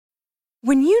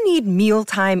When you need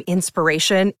mealtime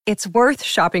inspiration, it's worth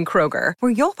shopping Kroger,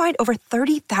 where you'll find over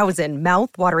 30,000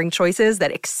 mouth-watering choices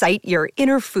that excite your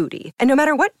inner foodie. And no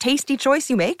matter what tasty choice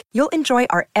you make, you'll enjoy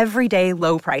our everyday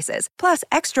low prices, plus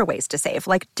extra ways to save,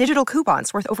 like digital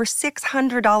coupons worth over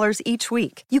 $600 each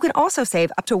week. You can also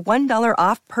save up to $1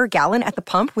 off per gallon at the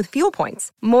pump with fuel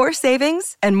points. More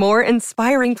savings and more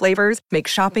inspiring flavors make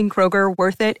shopping Kroger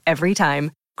worth it every time.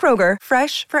 Kroger,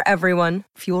 fresh for everyone.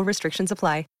 Fuel restrictions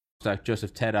apply.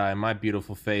 Joseph Teti, my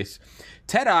beautiful face.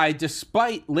 Teti,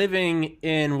 despite living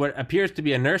in what appears to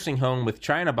be a nursing home with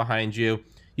China behind you,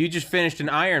 you just finished an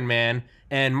Ironman,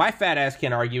 and my fat ass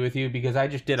can't argue with you because I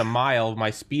just did a mile of my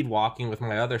speed walking with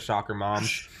my other soccer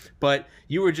moms. But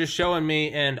you were just showing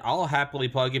me, and I'll happily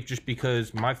plug it just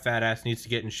because my fat ass needs to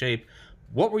get in shape.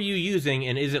 What were you using,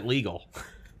 and is it legal?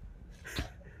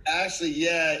 Actually,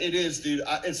 yeah, it is, dude.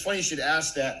 It's funny you should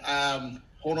ask that.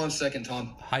 Hold on a second,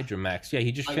 Tom. Hydromax. Yeah,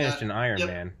 he just finished an Ironman.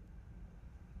 Yep.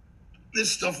 This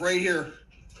stuff right here.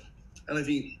 I don't know if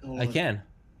you... Again,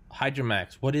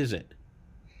 Hydromax. What is it?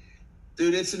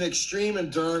 Dude, it's an extreme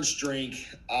endurance drink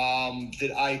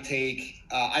that I take.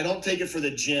 I don't take it for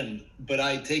the gym, but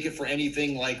I take it for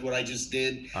anything like what I just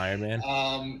did. Ironman?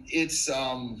 It's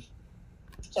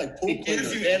like it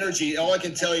gives you energy. All I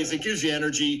can tell you is it gives you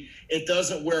energy. It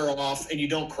doesn't wear off, and you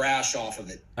don't crash off of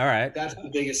it. All right. That's the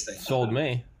biggest thing. Sold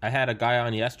me. I had a guy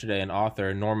on yesterday, an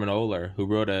author, Norman Ohler, who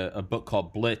wrote a book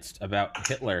called Blitzed about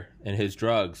Hitler and his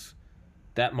drugs.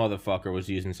 That motherfucker was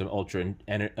using some ultra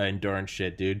endurance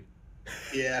shit, dude.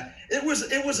 Yeah, it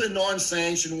was a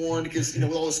non-sanctioned one because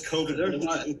with all this COVID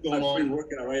going on.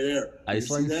 Working out right there.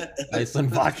 Iceland. You see that?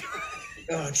 Iceland vodka.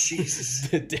 Oh Jesus!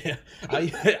 Damn.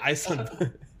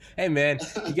 Iceland. Hey man,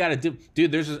 you gotta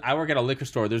dude. I work at a liquor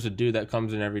store. There's a dude that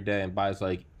comes in every day and buys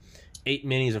like 8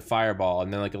 minis of Fireball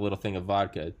and then like a little thing of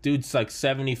vodka. Dude's like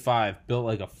 75, built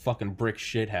like a fucking brick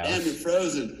shit house. Damn, you're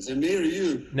frozen. Is it me or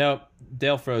you? Nope.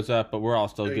 Dale froze up, but we're all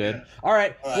still good. All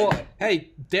right. Well,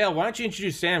 hey, Dale, why don't you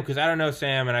introduce Sam? Because I don't know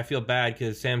Sam, and I feel bad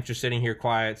because Sam's just sitting here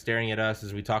quiet, staring at us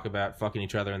as we talk about fucking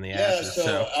each other in the asses.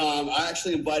 So I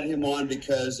actually invited him on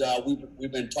because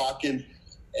we've been talking,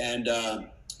 and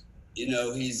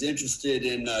he's interested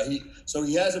in so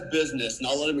he has a business, and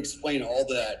I'll let him explain all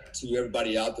that to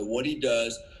everybody out there what he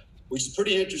does, which is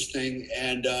pretty interesting,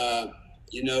 and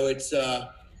it's.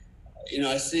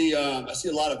 I see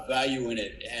a lot of value in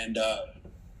it, and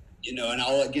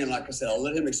and like I said, I'll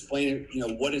let him explain,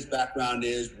 what his background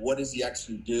is, what does he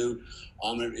actually do,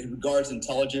 in regards to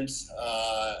intelligence,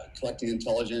 collecting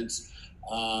intelligence,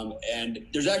 and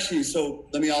there's actually. So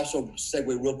let me also segue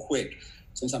real quick,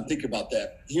 since I'm thinking about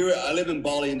that. Here, I live in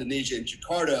Bali, Indonesia. In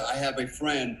Jakarta, I have a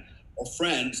friend or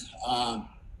friends.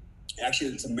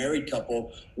 Actually, it's a married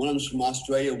couple. One of them's from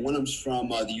Australia. One of them's from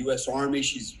the U.S. Army.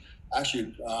 She's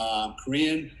actually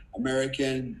Korean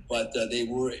American, but they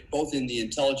were both in the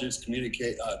intelligence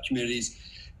communities,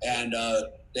 and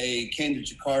they came to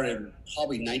Jakarta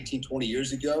probably 19, 20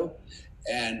 years ago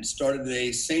and started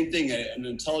the same thing, an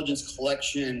intelligence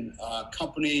collection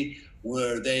company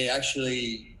where they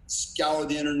actually scour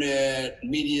the internet,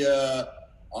 media.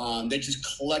 They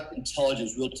just collect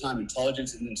intelligence, real-time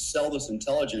intelligence, and then sell this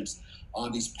intelligence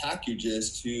on these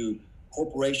packages to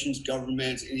corporations,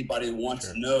 governments, anybody who wants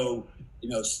to know,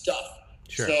 stuff.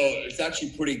 Sure. So it's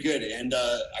actually pretty good, and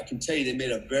I can tell you they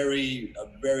made a very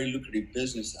lucrative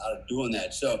business out of doing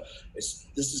that. So this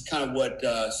is kind of what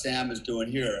Sam is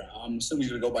doing here. I'm assuming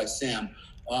he's going to go by Sam.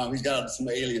 He's got some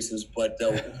aliases, but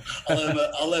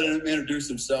I'll let him introduce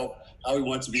himself how he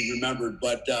wants to be remembered.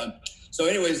 But so,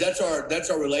 anyways, that's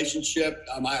our relationship.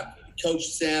 I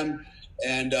coached Sam.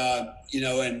 And,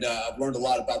 I've learned a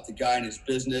lot about the guy and his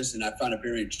business, and I found it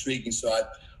very intriguing. So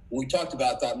when we talked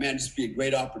about it, I thought, man, this would be a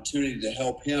great opportunity to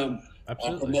help him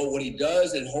promote what he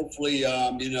does. And hopefully,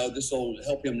 this will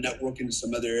help him network into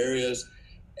some other areas.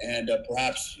 And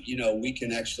perhaps, we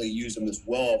can actually use him as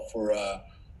well for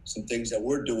some things that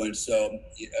we're doing. So,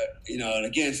 and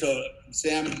again, so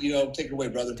Sam, take it away,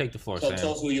 brother. Take the floor, Sam.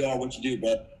 Tell us who you are, what you do,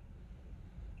 brother.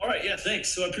 All right, yeah,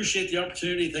 thanks. So I appreciate the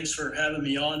opportunity. Thanks for having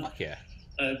me on. Fuck yeah.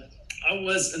 I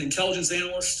was an intelligence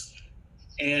analyst,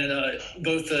 and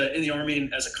both in the Army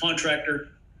and as a contractor.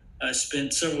 I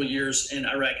spent several years in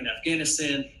Iraq and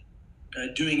Afghanistan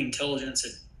doing intelligence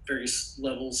at various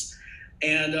levels.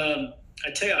 And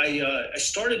I tell you, I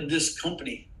started this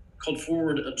company called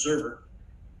Forward Observer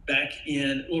back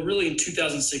in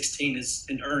 2016 is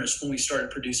in earnest when we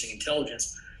started producing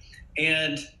intelligence.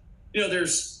 And I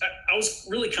was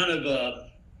really kind of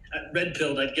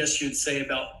red-pilled, I guess you'd say,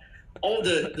 about all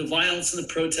the violence and the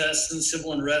protests and the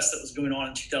civil unrest that was going on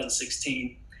in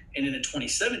 2016. and in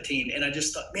 2017. And I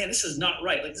just thought, man, this is not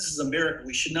right. Like, this is America.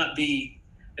 We should not be,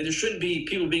 and there shouldn't be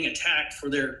people being attacked for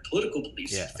their political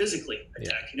beliefs, physically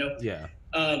attacked, you know? Yeah.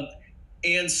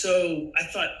 And so I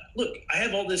thought, look, I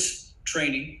have all this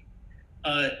training.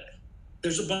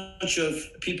 There's a bunch of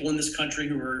people in this country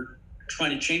who are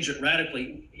trying to change it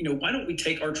radically. You know, why don't we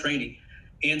take our training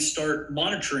and start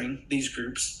monitoring these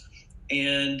groups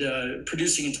and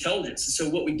producing intelligence? And so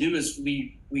what we do is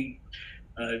we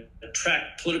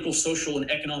track political, social, and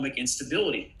economic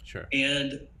instability. Sure.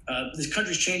 And this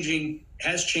country's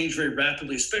has changed very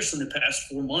rapidly, especially in the past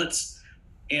 4 months.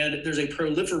 And there's a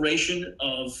proliferation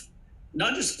of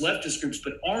not just leftist groups,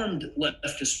 but armed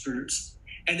leftist groups.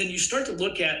 And then you start to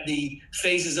look at the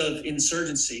phases of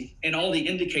insurgency and all the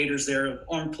indicators there of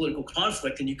armed political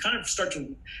conflict, and you kind of start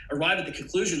to arrive at the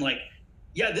conclusion, like,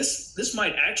 yeah, this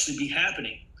might actually be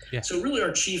happening. Yeah. So really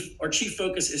our chief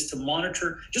focus is to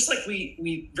monitor, just like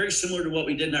we very similar to what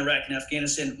we did in Iraq and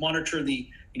Afghanistan, monitor the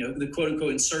quote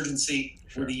unquote insurgency,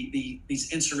 or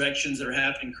these insurrections that are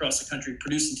happening across the country,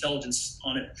 produce intelligence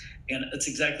on it. And that's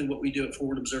exactly what we do at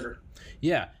Forward Observer.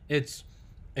 Yeah,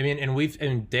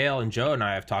 and Dale and Joe and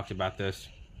I have talked about this.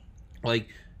 Like,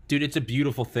 dude, it's a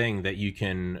beautiful thing that you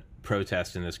can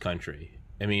protest in this country.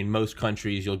 I mean, most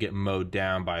countries you'll get mowed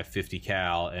down by a 50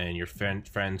 cal, and your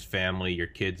friends, family, your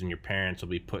kids, and your parents will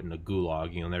be put in a gulag,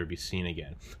 and you'll never be seen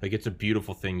again. Like, it's a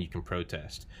beautiful thing you can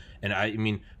protest. And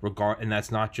and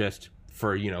that's not just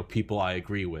for, people I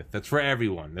agree with. That's for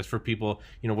everyone. That's for people,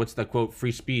 what's the quote?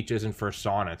 Free speech isn't for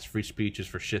sonnets. Free speech is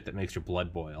for shit that makes your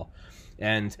blood boil.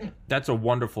 And that's a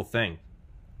wonderful thing.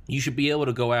 You should be able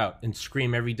to go out and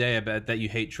scream every day about that you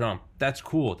hate Trump. That's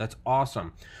cool. That's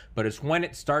awesome. But it's when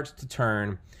it starts to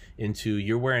turn into,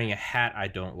 you're wearing a hat I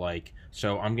don't like,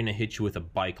 so I'm going to hit you with a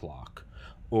bike lock.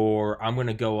 Or I'm going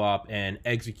to go up and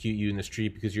execute you in the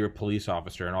street because you're a police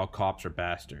officer and all cops are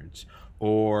bastards.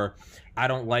 Or I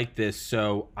don't like this,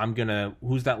 so I'm going to...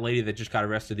 Who's that lady that just got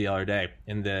arrested the other day?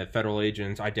 And the federal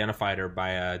agents identified her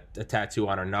by a tattoo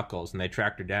on her knuckles, and they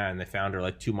tracked her down, and they found her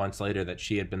like 2 months later that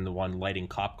she had been the one lighting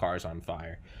cop cars on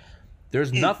fire.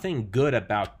 There's nothing good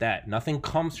about that. Nothing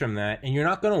comes from that, and you're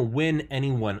not going to win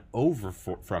anyone over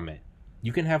from it.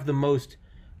 You can have the most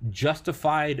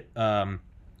justified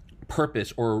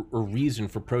purpose or reason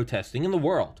for protesting in the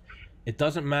world. It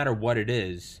doesn't matter what it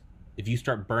is. If you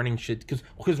start burning shit,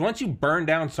 because once you burn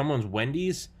down someone's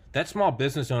Wendy's, that small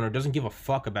business owner doesn't give a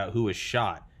fuck about who is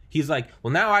shot. He's like,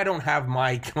 well, now I don't have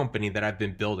my company that I've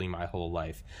been building my whole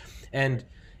life. And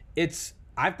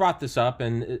I've brought this up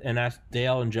and asked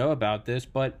Dale and Joe about this,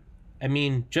 but I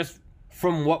mean, just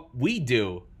from what we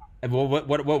do,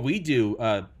 what we do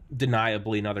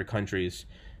deniably in other countries,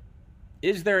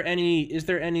 is there any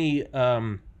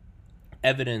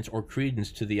evidence or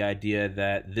credence to the idea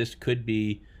that this could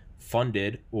be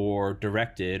funded or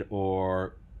directed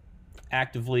or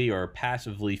actively or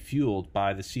passively fueled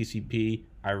by the CCP,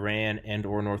 Iran, and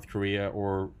or North Korea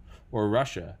or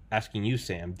Russia? Asking you,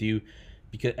 Sam,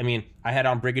 because I had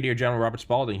on Brigadier General Robert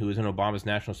Spalding, who was in Obama's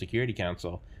National Security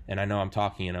Council, and I know I'm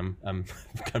talking and I'm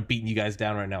kind of beating you guys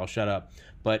down right now. I'll shut up.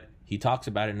 But he talks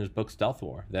about it in his book Stealth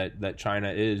War, that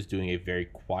China is doing a very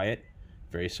quiet,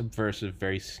 very subversive,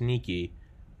 very sneaky,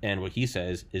 and what he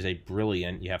says is a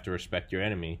brilliant, you have to respect your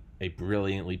enemy, a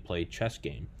brilliantly played chess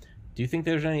game. Do you think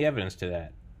there's any evidence to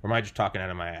that? Or am I just talking out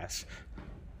of my ass?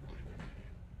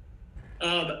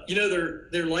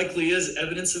 There likely is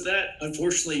evidence of that.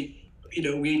 Unfortunately,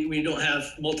 we don't have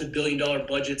multi-billion-dollar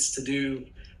budgets to do,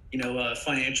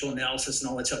 financial analysis and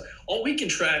all that stuff. All we can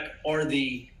track are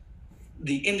the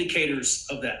indicators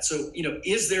of that. So,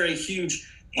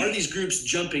 are these groups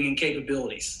jumping in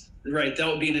capabilities? Right. That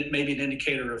would be maybe an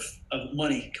indicator of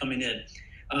money coming in.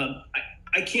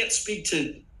 I can't speak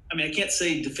to, I can't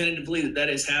say definitively that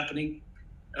is happening.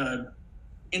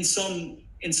 In some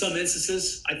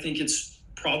instances, I think it's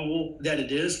probable that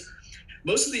it is.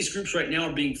 Most of these groups right now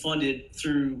are being funded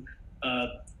through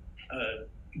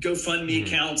GoFundMe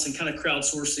accounts and kind of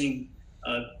crowdsourcing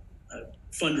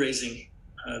fundraising.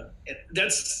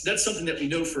 That's something that we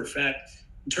know for a fact.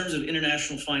 In terms of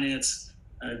international finance,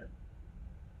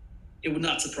 it would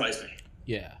not surprise me.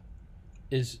 Yeah.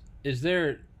 Is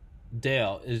there,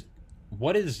 Dale,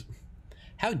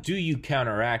 how do you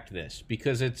counteract this?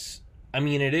 Because it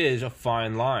is a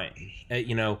fine line.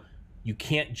 You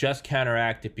can't just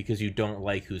counteract it because you don't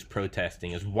like who's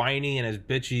protesting. As whiny and as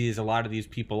bitchy as a lot of these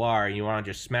people are, and you want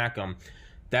to just smack them,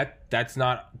 that's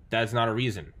not a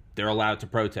reason. They're allowed to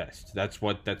protest. That's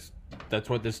what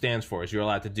this stands for, is you're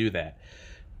allowed to do that.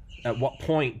 At what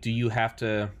point do you have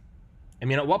to...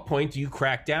 at what point do you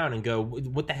crack down and go,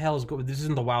 what the hell is going... This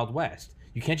isn't the Wild West.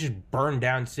 You can't just burn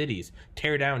down cities,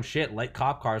 tear down shit, light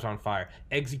cop cars on fire,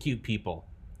 execute people.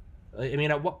 I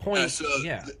mean, at what point?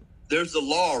 There's the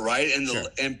law, right? And Sure.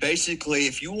 and basically,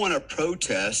 if you want to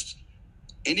protest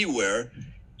anywhere,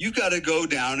 you got to go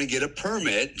down and get a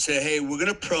permit and say, hey, we're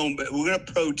going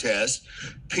to protest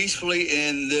peacefully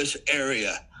in this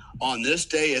area on this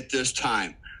day at this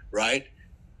time, right?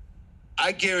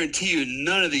 I guarantee you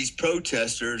none of these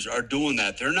protesters are doing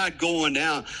that. They're not going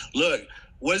down. Look,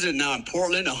 was it now in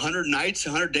Portland, 100 nights,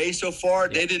 100 days so far?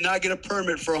 Yeah. They did not get a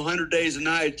permit for 100 days a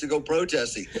night to go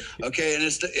protesting. Okay,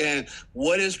 and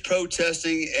what is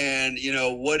protesting, and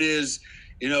what is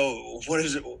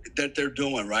it that they're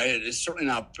doing, right? It's certainly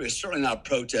not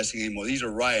protesting anymore. These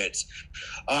are riots.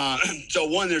 So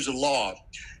one, there's a law,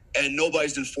 and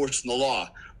nobody's enforcing the law.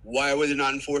 Why would they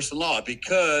not enforce the law?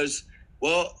 Because,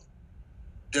 well,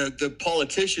 the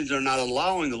politicians are not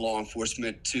allowing the law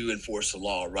enforcement to enforce the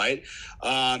law, right?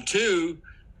 Two,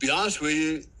 be honest with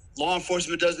you, law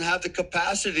enforcement doesn't have the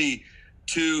capacity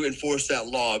to enforce that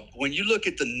law. When you look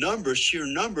at the numbers, sheer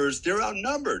numbers, they're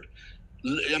outnumbered.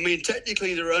 I mean,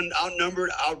 technically, they're outnumbered,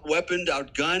 outweaponed,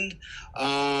 outgunned.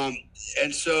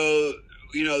 And so,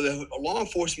 the law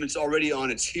enforcement's already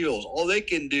on its heels. All they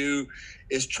can do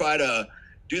is try to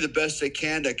do the best they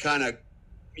can to kind of,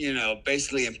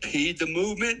 basically impede the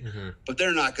movement, but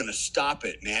they're not going to stop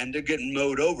it, man. They're getting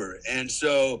mowed over. And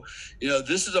so,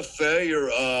 this is a failure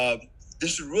of,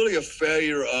 this is really a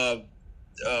failure of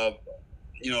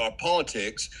our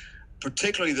politics,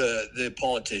 particularly the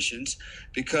politicians,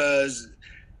 because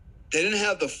they didn't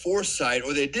have the foresight,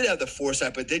 or they did have the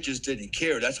foresight, but they just didn't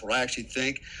care. That's what I actually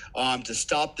think, to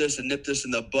stop this and nip this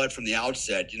in the bud from the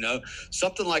outset.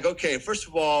 Something like, okay, first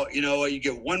of all, you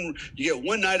get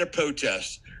one night of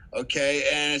protest, okay,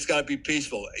 and it's got to be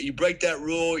peaceful. You break that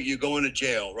rule, you're going to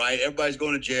jail, right? Everybody's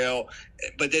going to jail,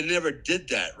 but they never did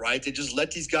that, right? They just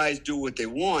let these guys do what they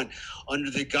want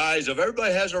under the guise of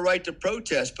everybody has a right to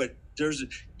protest, but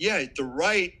you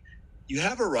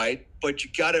have a right, but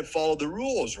you got to follow the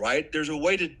rules, right? There's a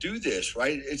way to do this,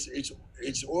 right?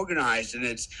 It's organized, and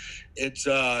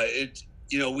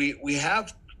we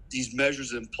have these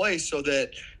measures in place so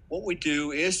that what we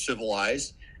do is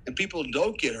civilized and people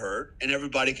don't get hurt and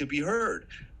everybody can be heard.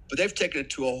 But they've taken it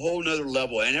to a whole nother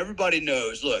level, and everybody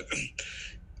knows, look,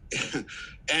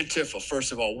 Antifa,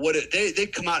 first of all, they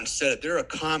come out and said it. They're a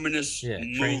communist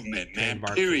movement, man,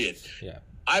 period. Yeah.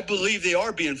 I believe they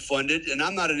are being funded, and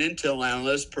I'm not an intel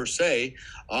analyst per se,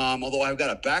 although I've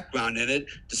got a background in it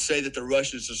to say that the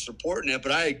Russians are supporting it.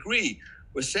 But I agree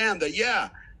with Sam that,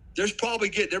 they're probably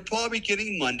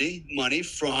getting money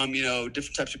from,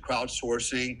 different types of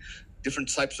crowdsourcing,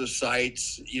 different types of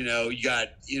sites.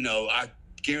 I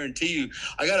guarantee you,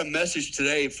 I got a message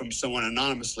today from someone not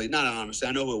anonymously,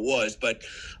 I know who it was, but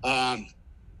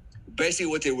basically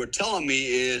what they were telling me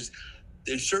is,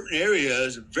 in certain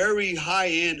areas, very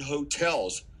high-end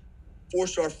hotels,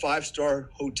 4-star,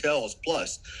 5-star hotels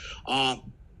plus, are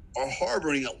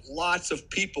harboring lots of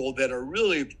people that are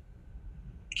really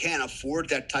can't afford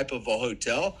that type of a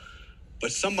hotel,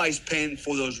 but somebody's paying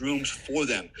for those rooms for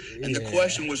them. And the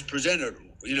question was presented,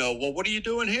 well, what are you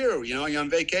doing here? Are you on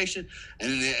vacation?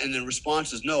 And the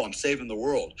response is, no, I'm saving the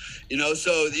world.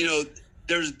 So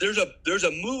there's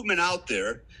a movement out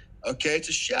there. Okay, it's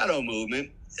a shadow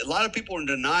movement. A lot of people are in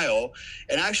denial,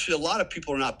 and actually a lot of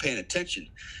people are not paying attention.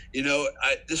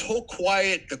 This whole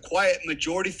the quiet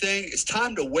majority thing, it's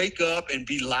time to wake up and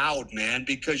be loud, man,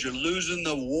 because you're losing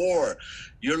the war.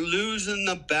 You're losing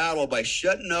the battle by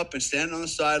shutting up and standing on the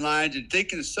sidelines and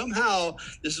thinking somehow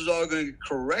this is all going to get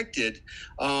corrected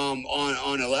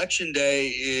on election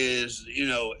day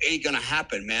ain't going to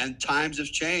happen, man. Times have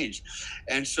changed.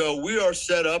 And so we are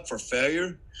set up for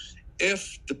failure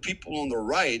if the people on the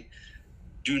right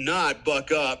do not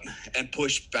buck up and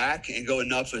push back and go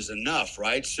enough is enough,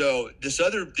 right? So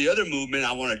the other movement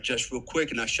I want to just real quick,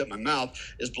 and I shut my mouth,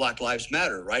 is Black Lives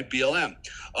Matter, right? BLM.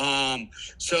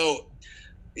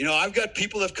 I've got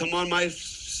people that have come on my,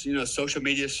 social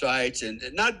media sites, and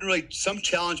not really, some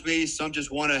challenge me, some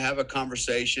just want to have a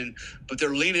conversation, but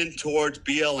they're leaning towards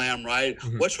BLM, right?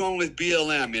 Mm-hmm. What's wrong with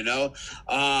BLM,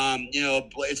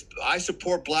 I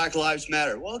support Black Lives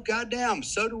Matter. Well, goddamn,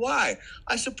 so do I.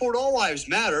 I support all lives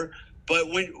matter, But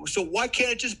so why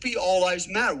can't it just be all lives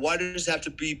matter? Why does it have to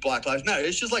be Black Lives Matter?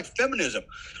 It's just like feminism,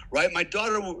 right? My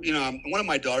daughter, one of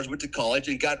my daughters went to college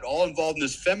and got all involved in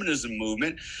this feminism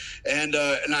movement. And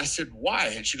I said, why?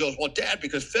 And she goes, well, Dad,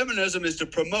 because feminism is to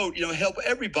promote, help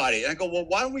everybody. And I go, well,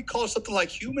 why don't we call it something like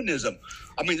humanism?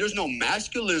 I mean, there's no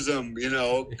masculism,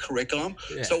 curriculum.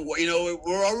 Yeah. So,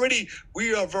 we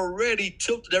have already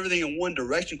tilted everything in one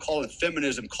direction, call it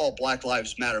feminism, call Black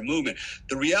Lives Matter movement.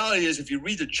 The reality is, if you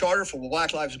read the charter for the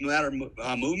Black Lives Matter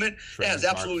movement, it has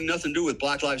absolutely nothing to do with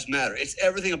Black Lives Matter. It's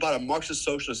everything about a Marxist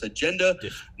socialist agenda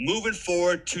moving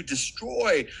forward to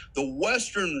destroy the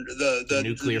Western, the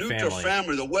nuclear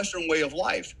family, the Western way of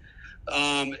life.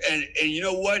 And you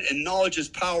know what? And knowledge is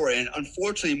power. And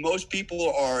unfortunately, most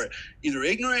people are either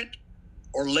ignorant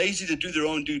or lazy to do their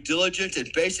own due diligence.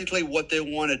 And basically what they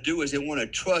want to do is they want to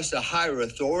trust a higher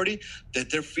authority that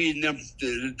they're feeding them,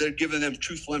 they're giving them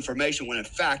truthful information when in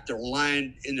fact they're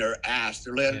lying in their ass.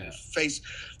 They're letting their face.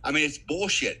 I mean, it's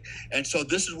bullshit. And so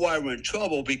this is why we're in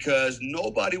trouble, because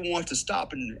nobody wants to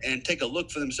stop and take a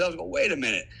look for themselves and go, wait a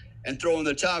minute, and throw in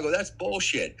the towel, go, that's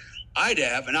bullshit. I'd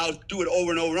have, and I'll do it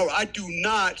over and over and over. I do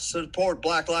not support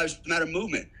Black Lives Matter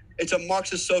movement. It's a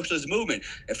Marxist socialist movement.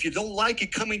 If you don't like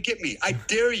it, come and get me. I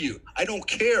dare you. I don't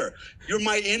care. You're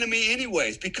my enemy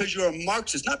anyways, because you're a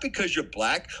Marxist, not because you're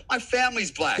black. My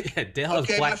family's black. Yeah, Dale has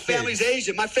black my family's kids.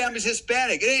 Asian. My family's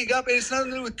Hispanic. It's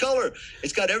nothing to do with color.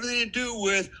 It's got everything to do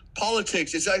with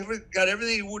politics. It's got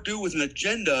everything to do with an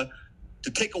agenda to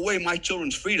take away my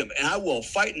children's freedom, and I will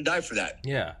fight and die for that.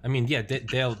 Yeah, I mean,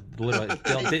 Dale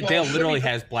literally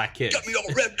has black kids. Got me all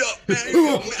revved up, man.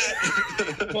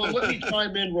 Well, let me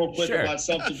chime in real quick about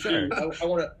something too. I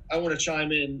want to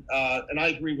chime in, and I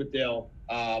agree with Dale.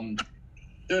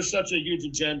 There's such a huge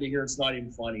agenda here; it's not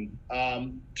even funny.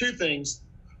 Two things.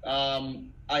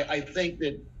 I think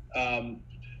that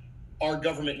our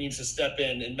government needs to step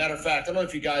in. And matter of fact, I don't know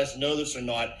if you guys know this or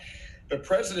not, but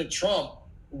President Trump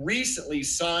recently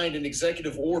signed an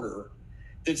executive order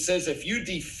that says if you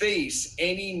deface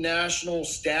any national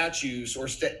statues or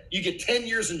you get 10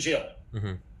 years in jail.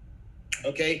 Mm-hmm.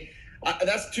 Okay,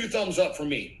 that's 2 thumbs up for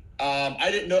me.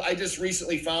 I didn't know. I just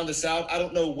recently found this out. I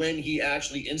don't know when he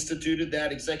actually instituted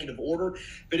that executive order,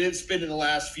 but it's been in the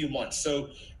last few months.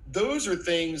 So those are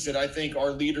things that I think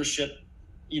our leadership,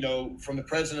 from the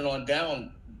president on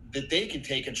down, that they can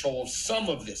take control of some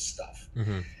of this stuff.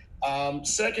 Mm-hmm.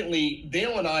 Secondly,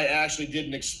 Dale and I actually did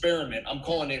an experiment. I'm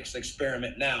calling it an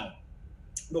experiment now.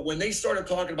 But when they started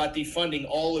talking about defunding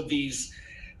all of these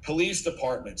police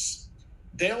departments,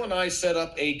 Dale and I set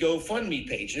up a GoFundMe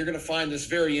page. You're going to find this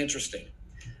very interesting.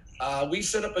 We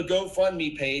set up a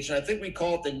GoFundMe page, and I think we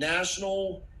call it the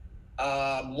National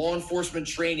Law Enforcement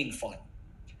Training Fund.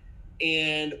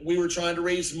 And we were trying to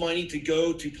raise money to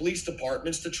go to police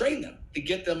departments to train them, to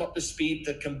get them up to speed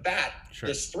to combat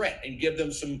this threat and give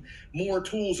them some more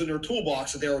tools in their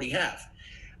toolbox that they already have.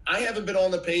 I haven't been on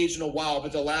the page in a while,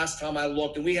 but the last time I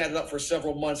looked, and we had it up for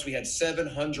several months, we had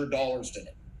 $700 in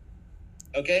it.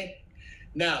 Okay?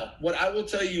 Now, what I will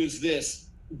tell you is this.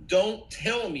 Don't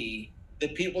tell me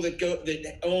that people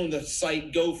that own the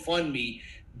site GoFundMe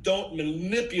don't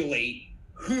manipulate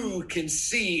who can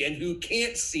see and who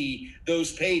can't see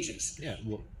those pages. Yeah.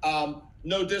 Well,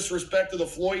 no disrespect to the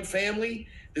Floyd family.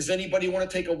 Does anybody want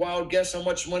to take a wild guess how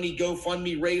much money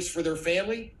GoFundMe raised for their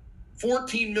family?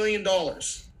 $14 million. Yeah,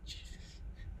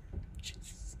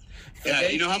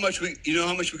 okay? You know how much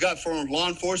we got from law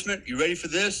enforcement? You ready for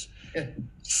this? Yeah.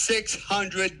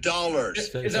 $600.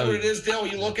 Is that what it is, Dale? Are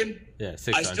you looking? Yeah,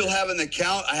 $600. I still have an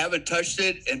account. I haven't touched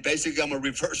it, and basically I'm going to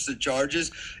reverse the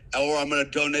charges, or I'm going to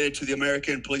donate it to the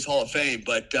American Police Hall of Fame.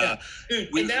 But Dude,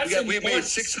 we made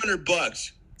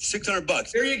 $600.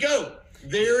 $600. There you go.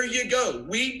 There you go.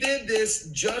 We did this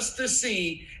just to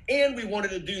see, and we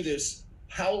wanted to do this,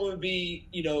 how it would be,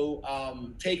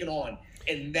 taken on.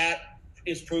 And that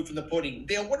is proof in the pudding.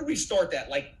 Dale, when did we start that?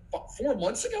 Like 4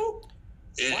 months ago?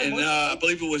 I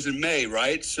believe it was in May,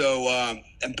 right? So,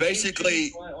 and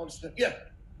basically, yeah.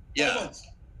 5 months.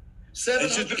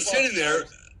 It's just been sitting there.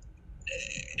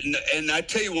 And I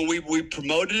tell you, when we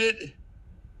promoted it,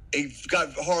 it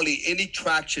got hardly any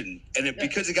traction. And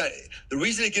because the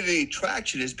reason it got any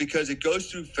traction is because it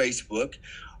goes through Facebook,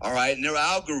 all right, and their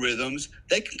algorithms,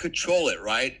 they can control it,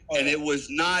 right? Oh, and it was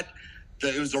not.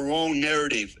 It was the wrong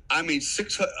narrative. I mean,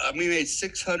 we made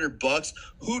 $600.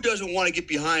 Who doesn't want to get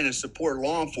behind and support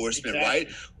law enforcement, right?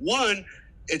 One,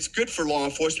 it's good for law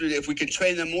enforcement if we can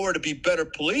train them more to be better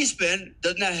policemen.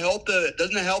 Doesn't that help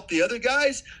the other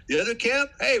guys, the other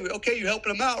camp? Hey, okay, you're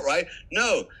helping them out, right?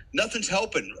 No, nothing's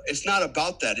helping. It's not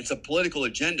about that. It's a political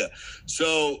agenda.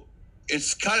 So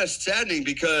it's kind of saddening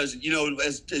because,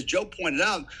 as Joe pointed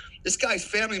out, this guy's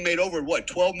family made over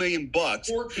 $12 million.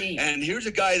 14. And here's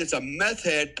a guy that's a meth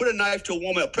head, put a knife to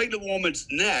a pregnant woman's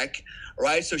neck,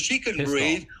 right, so she can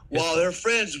breathe, while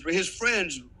his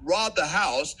friends robbed the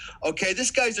house. Okay, this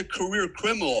guy's a career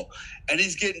criminal, and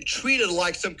he's getting treated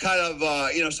like some kind of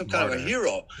a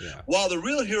hero. Yeah. While the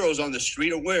real heroes on the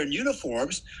street are wearing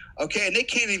uniforms, okay, and they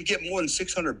can't even get more than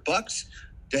 $600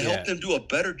 to help them do a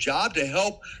better job, to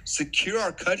help secure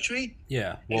our country.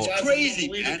 Yeah. Well, it's crazy,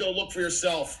 man. You go look for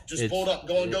yourself. Just pull it up.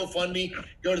 Go on GoFundMe.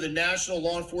 Go to the National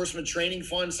Law Enforcement Training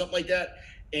Fund, something like that,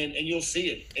 and you'll see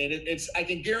it. And it's I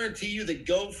can guarantee you that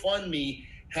GoFundMe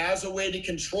has a way to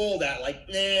control that. Like,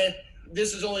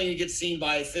 this is only going to get seen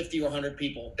by 50 or 100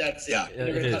 people. That's it. They're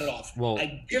going to cut it off. Well,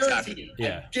 I guarantee it.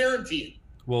 Yeah. I guarantee it.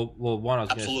 Well, one,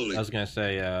 I was going to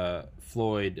say,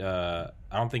 Floyd,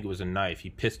 I don't think it was a knife. He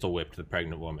pistol whipped the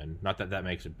pregnant woman. Not that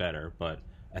makes it better, but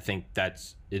I think I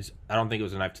don't think it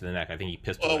was a knife to the neck. I think he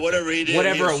pistol whipped whatever her. He did.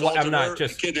 Whatever he I'm not her,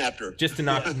 kidnapped her. Just to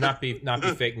not be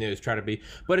fake news, try to be.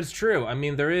 But it's true. I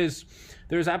mean, there's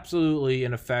absolutely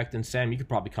an effect, and Sam, you could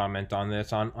probably comment on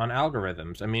this, on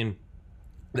algorithms. I mean,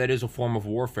 that is a form of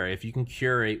warfare if you can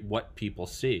curate what people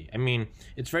see. I mean,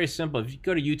 it's very simple. If you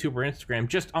go to YouTube or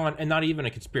Instagram, and not even a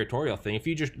conspiratorial thing, if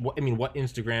you just, what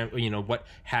Instagram, what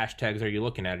hashtags are you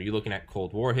looking at? Are you looking at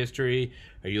Cold War history?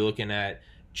 Are you looking at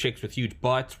chicks with huge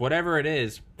butts? Whatever it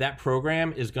is, that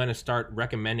program is going to start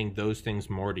recommending those things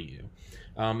more to you.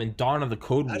 In Dawn of the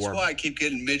Code War. That's why I keep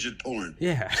getting midget porn.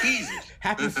 Yeah. Jesus.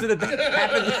 happens to the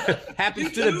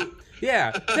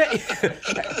yeah.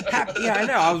 Yeah, I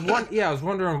know. I was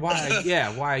wondering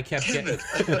why I kept getting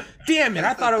Damn it.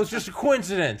 I thought it was just a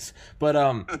coincidence. But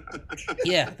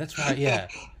yeah, that's right.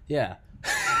 Yeah.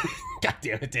 God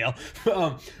damn it, Dale.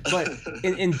 But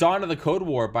in Dawn of the Code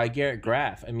War by Garrett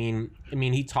Graff, I mean,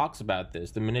 he talks about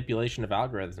this, the manipulation of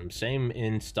algorithms. Same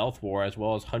in Stealth War, as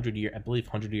well as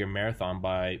 100-Year Marathon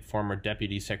by former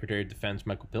Deputy Secretary of Defense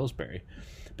Michael Pillsbury.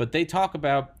 But they talk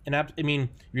about,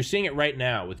 you're seeing it right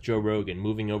now with Joe Rogan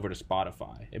moving over to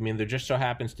Spotify. I mean, there just so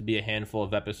happens to be a handful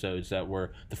of episodes that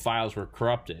the files were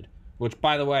corrupted. Which,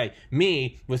 by the way,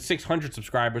 me, with 600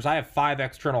 subscribers, I have 5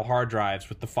 external hard drives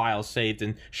with the files saved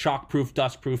and shockproof,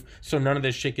 dustproof, so none of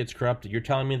this shit gets corrupted. You're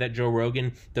telling me that Joe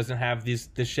Rogan doesn't have this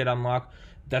shit unlocked?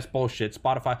 That's bullshit.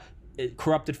 Spotify,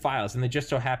 corrupted files, and they just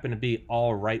so happen to be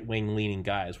all right-wing leaning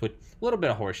guys with a little bit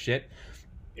of horse shit.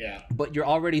 Yeah. But you're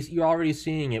already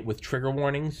seeing it with trigger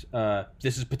warnings.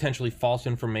 This is potentially false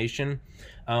information.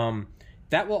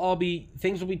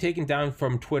 Things will be taken down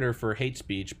from Twitter for hate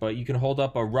speech, but you can hold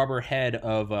up a rubber head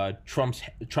of Trump's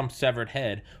severed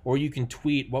head, or you can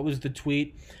tweet. What was the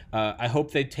tweet? I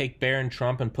hope they take Barron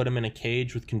Trump and put him in a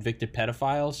cage with convicted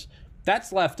pedophiles.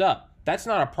 That's left up. That's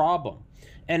not a problem.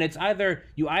 And it's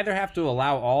you either have to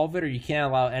allow all of it or you can't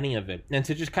allow any of it. And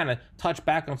to just kind of touch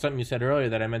back on something you said earlier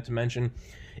that I meant to mention,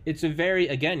 it's you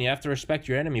have to respect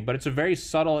your enemy, but it's a very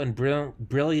subtle and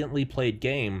brilliantly played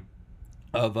game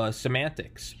of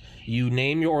semantics. You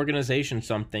name your organization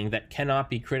something that cannot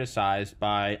be criticized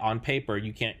on paper,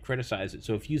 you can't criticize it.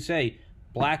 So if you say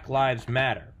Black Lives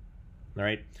Matter, all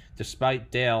right,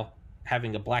 despite Dale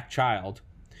having a black child,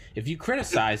 if you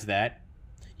criticize that,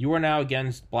 you are now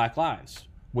against Black Lives,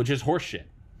 which is horseshit.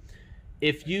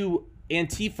 If you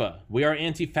Antifa, we are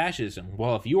anti-fascism.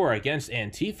 Well, if you are against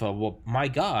Antifa, well, my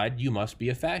God, you must be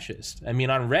a fascist. I mean,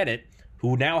 on Reddit,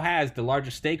 who now has the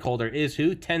largest stakeholder is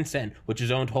who? Tencent, which is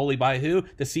owned wholly by who?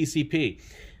 The CCP.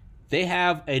 They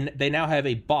now have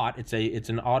a bot. It's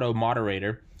an auto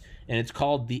moderator, and it's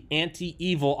called the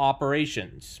Anti-Evil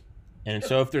Operations. And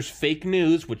so if there's fake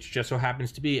news, which just so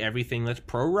happens to be everything that's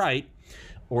pro-right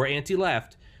or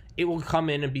anti-left, it will come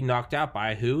in and be knocked out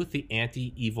by who? The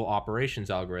Anti-Evil Operations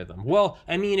algorithm. Well,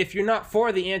 I mean, if you're not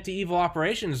for the Anti-Evil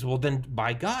Operations, well then,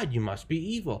 by God, you must be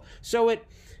evil. So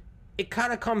it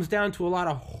kind of comes down to a lot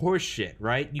of horse shit,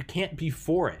 right? You can't be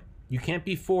for it. You can't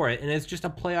be for it, and it's just a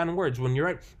play on words. When you're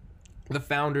right, the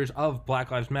founders of Black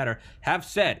Lives Matter have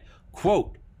said,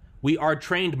 quote, "We are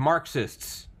trained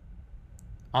Marxists."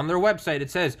 On their website,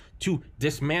 it says to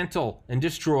dismantle and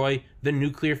destroy the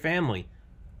nuclear family.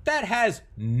 That has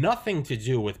nothing to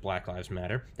do with Black Lives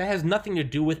Matter. That has nothing to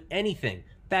do with anything.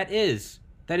 That is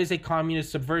a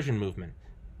communist subversion movement.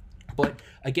 But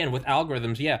again, with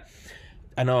algorithms, yeah,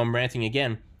 I know I'm ranting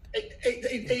again.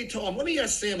 Hey, Tom, let me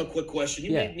ask Sam a quick question.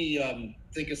 You made me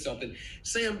think of something.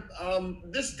 Sam,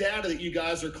 this data that you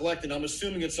guys are collecting, I'm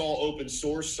assuming it's all open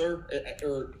source, sir?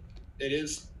 Or it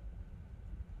is?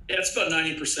 Yeah, it's about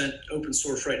 90% open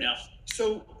source right now.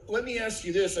 So let me ask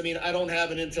you this. I mean, I don't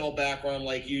have an Intel background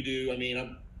like you do. I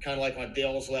mean, kind of like on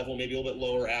Dale's level, maybe a little bit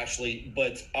lower, Ashley.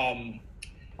 But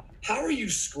how are you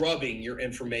scrubbing your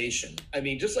information? I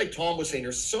mean, just like Tom was saying,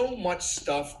 there's so much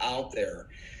stuff out there.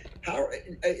 How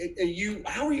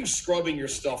are you scrubbing your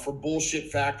stuff for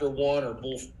bullshit factor 1 or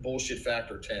bullshit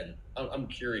factor 10? I'm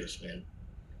curious, man.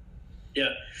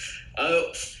 Yeah.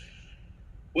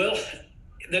 Well,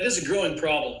 that is a growing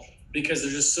problem because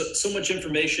there's just so much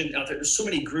information out there. There's so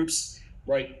many groups.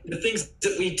 Right. The things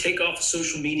that we take off of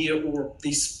social media or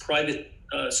these private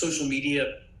social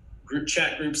media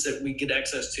chat groups that we get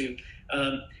access to.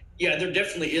 There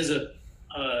definitely is a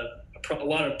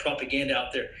lot of propaganda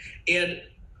out there. And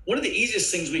one of the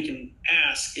easiest things we can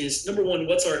ask is, number one,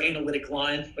 what's our analytic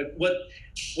line? Like what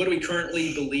do we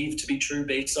currently believe to be true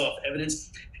based off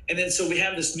evidence? And then so we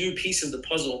have this new piece of the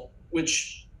puzzle,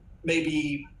 which may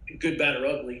be good, bad, or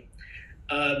ugly.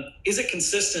 Is it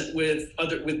consistent with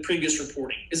previous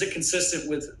reporting? Is it consistent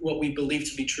with what we believe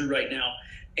to be true right now?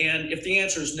 And if the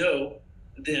answer is no,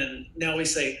 then now we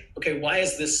say, okay, why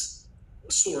is this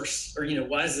source or,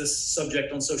 why is this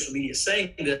subject on social media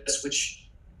saying this, which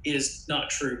is not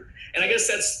true? And I guess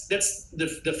that's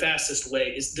the fastest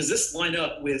way is, does this line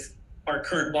up with our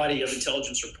current body of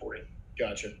intelligence reporting?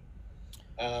 Gotcha.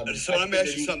 So let me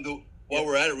ask you something while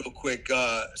we're at it real quick,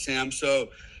 Sam. So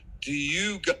do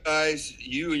you guys,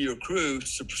 you and your crew,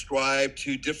 subscribe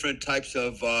to different types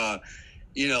of,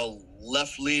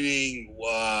 left-leaning,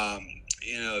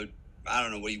 I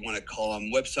don't know what you want to call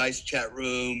them, websites, chat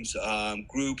rooms,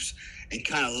 groups, and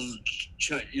kind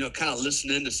of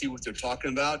listen in to see what they're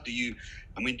talking about? Do you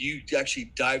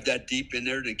actually dive that deep in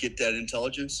there to get that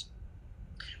intelligence?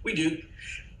 We do.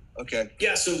 Okay.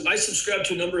 Yeah, so I subscribe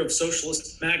to a number of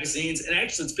socialist magazines, and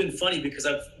actually it's been funny because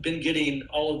I've been getting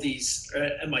all of these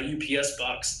at my UPS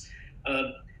box,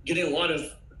 getting a lot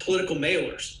of political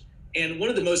mailers. And one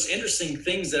of the most interesting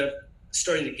things that I've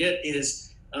started to get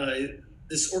is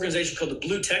this organization called the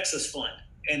Blue Texas Fund.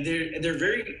 And they're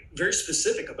very, very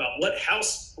specific about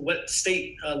what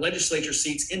state legislature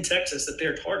seats in Texas that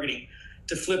they're targeting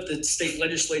to flip the state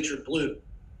legislature blue.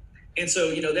 And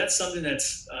so, that's something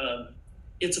that's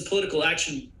it's a political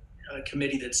action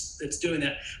committee that's doing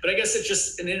that. But I guess it's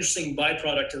just an interesting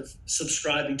byproduct of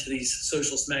subscribing to these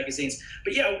socialist magazines.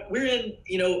 But yeah, we're in,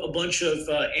 a bunch of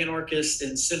anarchist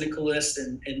and syndicalist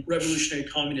and revolutionary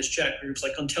communist chat groups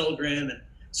like on Telegram and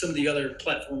some of the other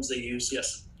platforms they use.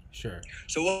 Yes. Sure.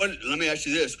 So let me ask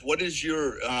you this. What is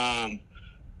your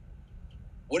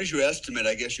estimate,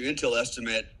 I guess, your intel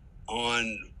estimate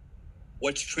on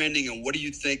what's trending and what do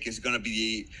you think is going to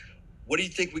be what do you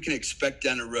think we can expect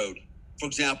down the road? For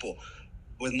example,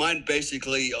 with my basic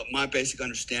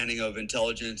understanding of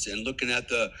intelligence and looking at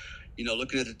the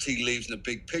tea leaves and the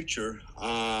big picture,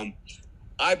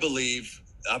 I believe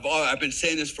I've been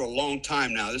saying this for a long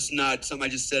time now. This is not something I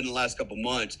just said in the last couple of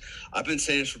months. I've been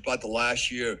saying this for about the last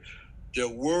year, that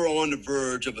we're on the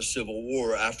verge of a civil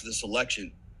war after this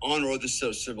election,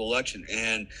 civil election.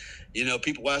 And,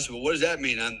 people ask me, well, what does that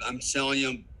mean? I'm telling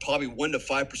you, probably 1 to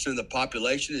 5% of the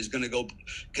population is going to go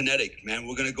kinetic, man.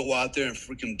 We're going to go out there and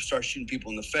freaking start shooting people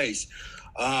in the face.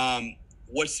 I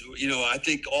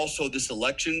think also this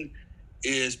election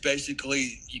is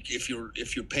basically, if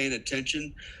you're paying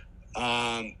attention,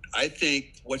 I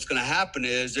think what's going to happen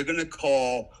is they're going to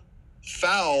call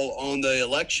foul on the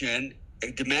election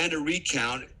and demand a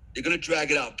recount. They're going to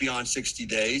drag it out beyond 60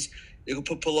 days. They're going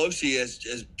to put Pelosi as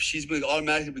she's going to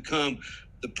automatically become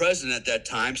the president at that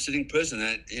time, sitting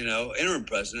president, interim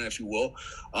president, if you will.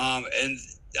 And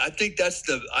I think that's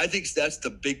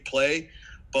the big play.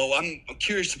 But I'm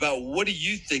curious about, what do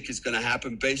you think is going to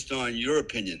happen based on your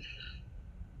opinion?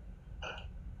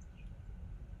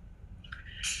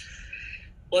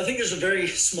 Well, I think there's a very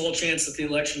small chance that the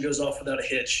election goes off without a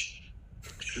hitch.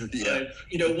 Yeah.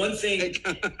 One thing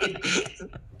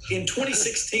in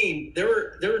 2016, there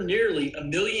were nearly 1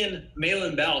 million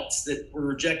mail-in ballots that were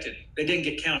rejected. They didn't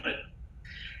get counted.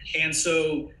 And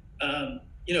so,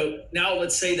 now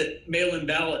let's say that mail-in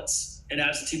ballots and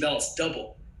absentee ballots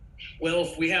double. Well,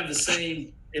 if we have the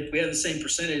same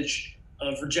percentage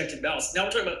of rejected ballots, now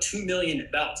we're talking about 2 million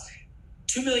ballots.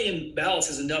 2 million ballots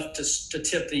is enough to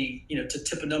tip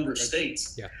a number of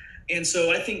states. Yeah. And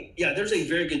so I think, there's a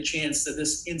very good chance that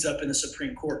this ends up in the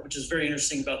Supreme Court, which is very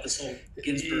interesting about this whole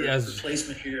Ginsburg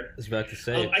replacement here. I was about to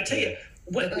say. I tell you,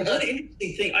 one interesting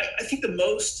thing, I think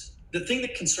the thing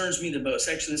that concerns me the most,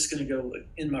 actually this is going to go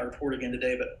in my report again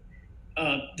today, but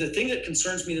the thing that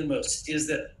concerns me the most is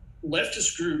that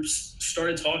leftist groups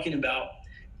started talking about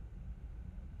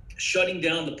shutting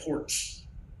down the ports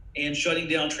and shutting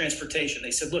down transportation.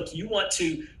 They said, look, you want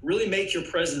to really make your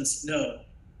presence known,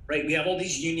 right? We have all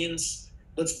these unions.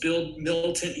 Let's build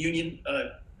militant union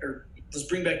or let's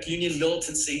bring back union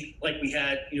militancy like we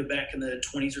had, back in the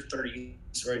 20s or 30s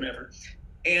or whatever.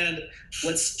 And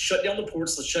let's shut down the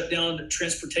ports. Let's shut down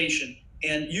transportation.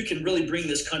 And you can really bring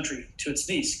this country to its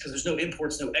knees because there's no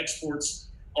imports, no exports.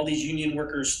 All these union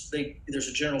workers, there's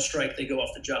a general strike, they go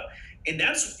off the job. And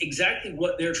that's exactly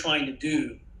what they're trying to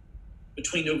do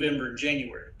between November and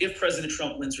January if President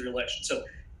Trump wins re-election. So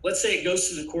let's say it goes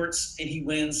to the courts and he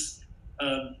wins.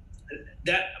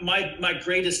 That my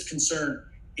greatest concern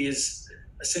is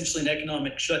essentially an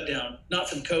economic shutdown, not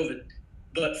from COVID,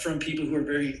 but from people who are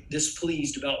very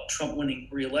displeased about Trump winning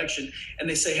re-election. And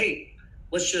they say, hey,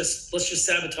 let's just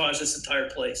sabotage this entire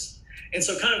place. And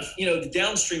so kind of, the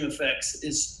downstream effects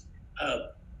is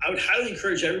I would highly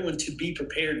encourage everyone to be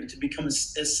prepared and to become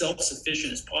as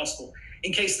self-sufficient as possible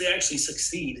in case they actually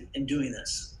succeed in doing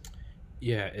this.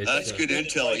 Yeah, that's good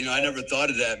intel. I never thought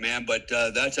of that, man, but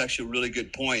that's actually a really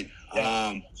good point.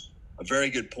 Yeah. A very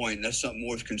good point. That's something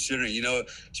worth considering,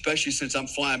 especially since I'm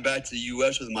flying back to the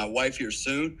U.S. with my wife here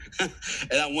soon, and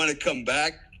I want to come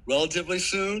back relatively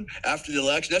soon after the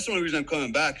election. That's the only reason I'm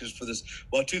coming back is for this.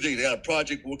 Well, two things. I got a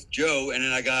project with Joe, and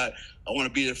then I want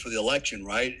to be there for the election,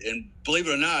 right? And believe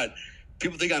it or not,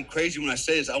 people think I'm crazy when I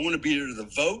say this. I want to be there to the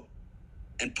vote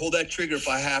and pull that trigger if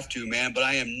I have to, man. But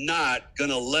I am not going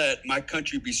to let my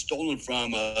country be stolen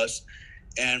from us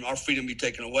and our freedom be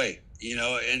taken away.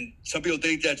 And some people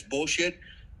think that's bullshit.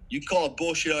 You can call it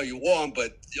bullshit all you want,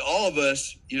 but all of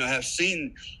us,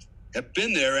 have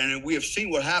been there, and we have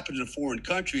seen what happens in foreign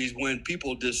countries when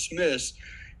people dismiss,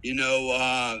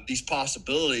 these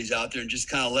possibilities out there and just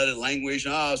kind of let it languish.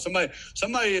 Oh,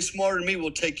 somebody is smarter than me will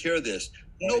take care of this.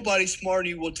 Right. Nobody smarter than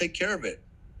you will take care of it.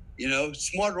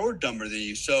 Smarter or dumber than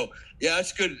you. So yeah,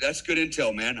 that's good. That's good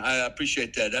intel, man. I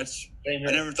appreciate that. I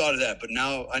never thought of that, but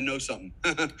now I know something.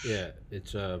 Yeah,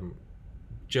 it's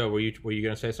Joe. Were you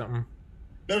going to say something?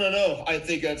 No. I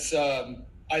think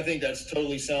that's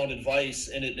totally sound advice,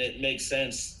 and it makes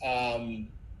sense on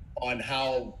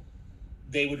how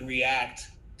they would react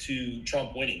to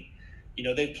Trump winning.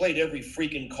 They've played every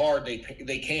freaking card they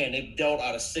can. They've dealt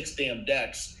out of 6 damn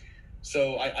decks.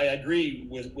 So I agree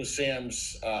with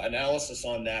Sam's analysis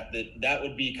on that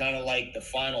would be kind of like the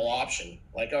final option.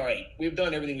 Like, all right, we've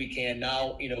done everything we can.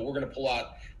 Now, we're going to pull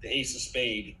out the ace of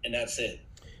spade, and that's it.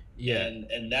 Yeah,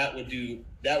 and that would be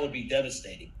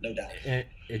devastating, no doubt.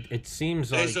 It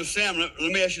seems like. Hey, so Sam, let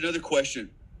me ask you another question.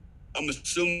 I'm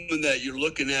assuming that you're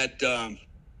looking at,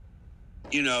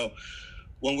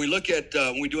 when we look at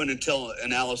when we do an intel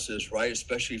analysis, right?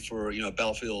 Especially for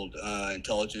battlefield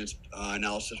intelligence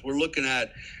analysis, we're looking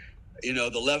at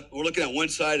the left. We're looking at one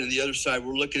side and the other side.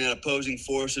 We're looking at opposing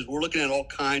forces. We're looking at all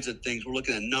kinds of things. We're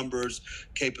looking at numbers,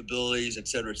 capabilities, et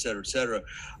cetera, et cetera, et cetera.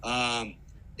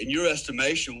 In your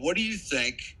estimation, what do you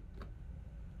think?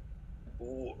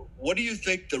 What do you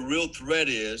think the real threat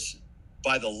is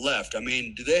by the left? I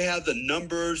mean, do they have the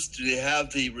numbers? Do they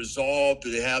have the resolve?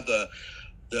 Do they have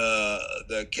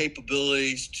the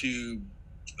capabilities to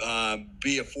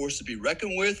be a force to be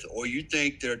reckoned with? Or you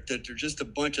think that they're just a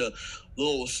bunch of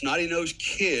little snotty-nosed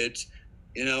kids,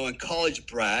 and college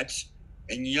brats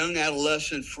and young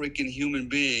adolescent freaking human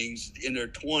beings in their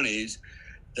 20s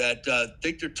that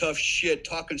think they're tough shit,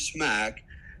 talking smack,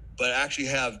 but actually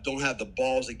don't have the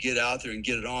balls to get out there and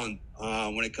get it on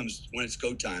when it's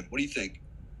go time? What do you think?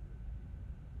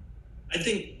 I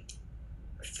think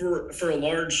for a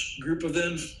large group of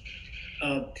them,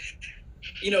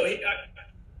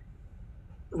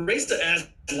 Reza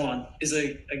Aslan is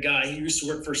a guy. He used to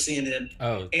work for CNN.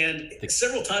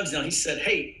 Several times now he said,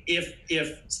 "Hey,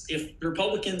 if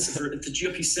Republicans, if the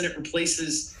GOP Senate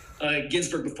replaces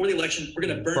Ginsburg before the election, we're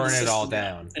going to burn it all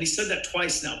down." And he said that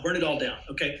twice now. Burn it all down.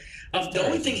 Okay. The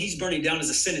only thing he's burning down is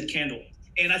a scented candle,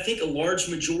 and I think a large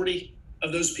majority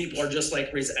of those people are just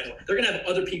like Reza Aslan. They're going to have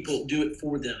other people do it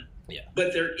for them. Yeah.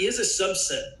 But there is a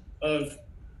subset of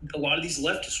a lot of these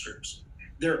leftist groups.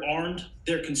 They're armed.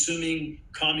 They're consuming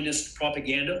communist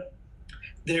propaganda.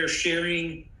 They're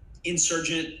sharing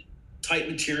insurgent type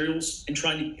materials and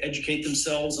trying to educate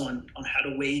themselves on how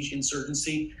to wage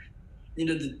insurgency.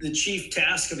 The chief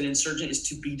task of an insurgent is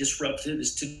to be disruptive,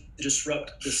 is to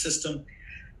disrupt the system.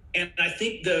 And I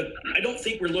don't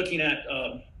think we're looking at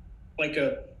like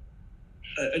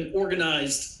an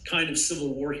organized kind of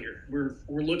civil war here.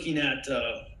 We're looking at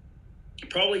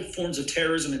probably forms of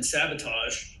terrorism and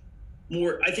sabotage.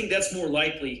 I think that's more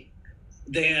likely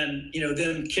than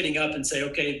them kidding up and say,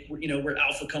 okay, we're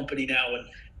Alpha Company now,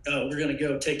 and we're going to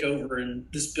go take over in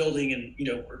this building, and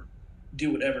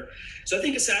do whatever. So I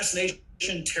think assassination,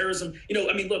 terrorism,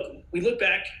 look, we look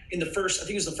back in the first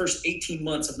 18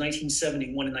 months of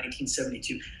 1971 and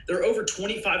 1972. There are over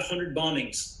 2,500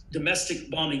 bombings, domestic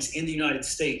bombings in the United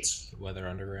States. Weather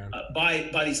Underground. By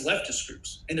these leftist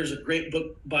groups. And there's a great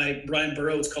book by Brian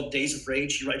Burrow. It's called Days of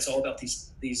Rage. He writes all about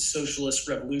these socialist,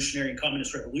 revolutionary, and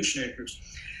communist revolutionary groups.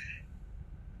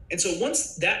 And so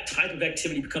once that type of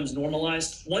activity becomes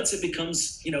normalized, once it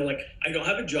becomes, like, I don't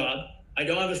have a job, I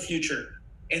don't have a future,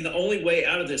 and the only way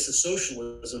out of this is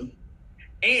socialism,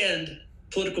 and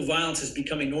political violence is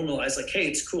becoming normalized, like, hey,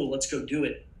 it's cool, let's go do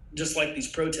it, just like these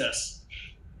protests,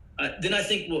 then I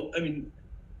think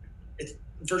it's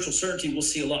virtual certainty we'll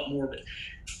see a lot more of it.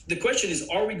 The question is,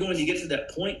 are we going to get to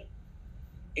that point?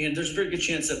 And there's a very good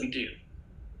chance that we do.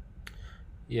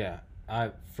 Yeah.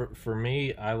 For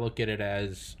me, I look at it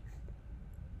as,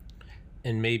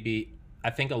 and maybe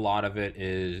I think a lot of it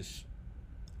is,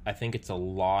 I think it's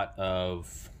like a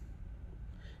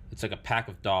pack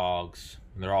of dogs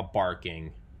and they're all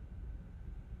barking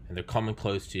and they're coming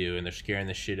close to you and they're scaring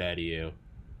the shit out of you,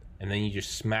 and then you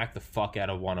just smack the fuck out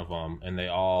of one of them and they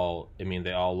all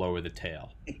lower the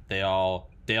tail. Dale,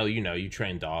 you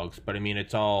train dogs, but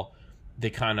it's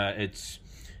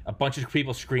a bunch of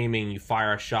people screaming, you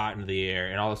fire a shot into the air,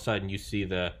 and all of a sudden you see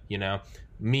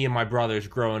me and my brothers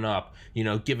growing up,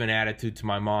 giving attitude to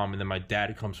my mom, and then my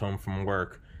dad comes home from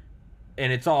work,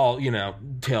 and it's all,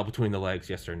 tail between the legs,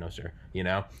 yes sir, no sir,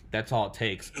 that's all it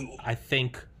takes. I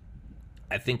think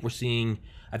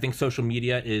social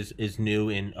media is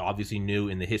new, obviously new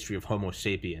in the history of Homo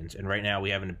sapiens, and right now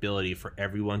we have an ability for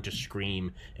everyone to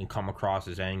scream and come across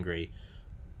as angry.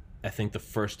 I think the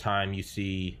first time you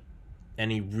see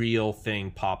any real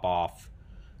thing pop off,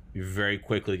 you're very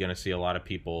quickly going to see a lot of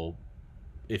people,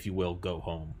 if you will, go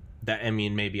home.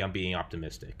 Maybe I'm being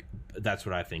optimistic. That's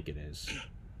what I think it is.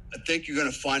 I think you're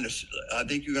going to find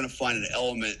an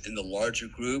element in the larger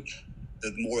group,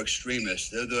 the more extremists.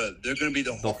 They're going to be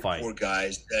the hardcore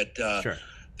guys that sure.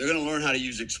 They're going to learn how to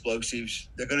use explosives.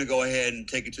 They're going to go ahead and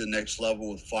take it to the next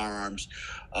level with firearms.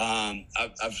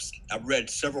 I've read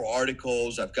several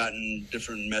articles. I've gotten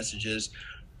different messages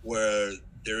where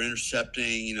they're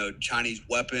intercepting, Chinese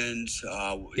weapons,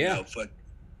 for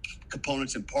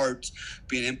components and parts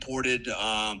being imported.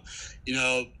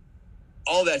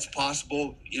 All that's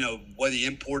possible, whether you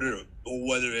import it or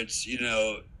whether it's,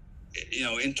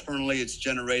 internally it's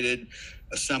generated,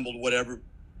 assembled, whatever.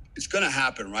 It's going to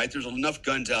happen, right? There's enough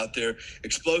guns out there.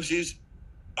 Explosives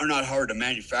are not hard to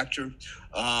manufacture.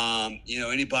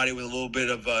 Anybody with a little bit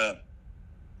of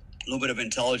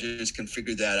intelligence can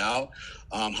figure that out,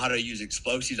 how to use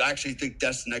explosives. I actually think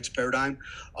that's the next paradigm.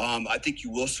 I think you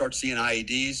will start seeing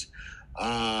IEDs.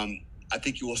 I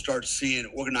think you will start seeing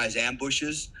organized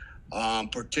ambushes,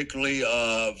 particularly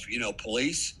of,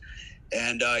 police.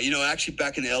 And, actually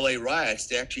back in the LA riots,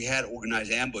 they actually had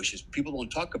organized ambushes. People don't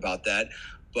talk about that,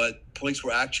 but police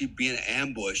were actually being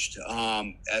ambushed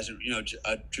as,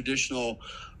 a traditional,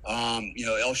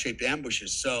 L-shaped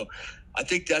ambushes. So I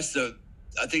think that's going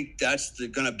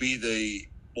to be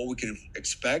what we can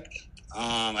expect.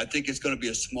 I think it's going to be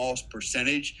a small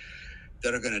percentage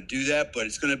that are going to do that, but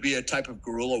it's going to be a type of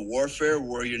guerrilla warfare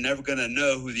where you're never going to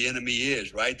know who the enemy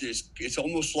is, right? It's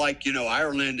almost like,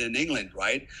 Ireland and England,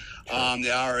 right?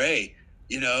 The IRA, right.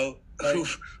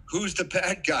 Who's the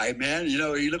bad guy, man?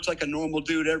 He looks like a normal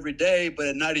dude every day, but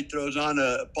at night he throws on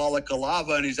a bollock of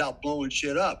lava and he's out blowing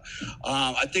shit up.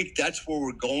 I think that's where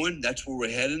we're going. That's where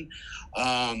we're heading.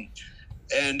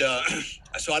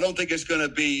 So I don't think it's going to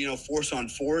be, force on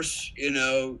force,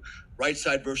 right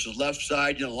side versus left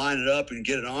side, line it up and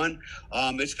get it on.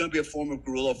 It's going to be a form of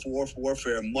guerrilla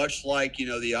warfare, much like,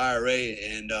 the IRA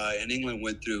and England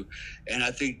went through. And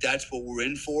I think that's what we're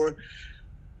in for.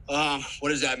 What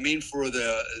does that mean for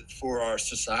our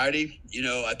society?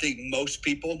 I think most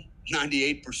people,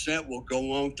 98%, will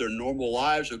go on with their normal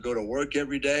lives or go to work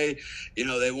every day.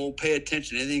 They won't pay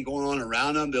attention to anything going on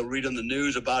around them. They'll read on the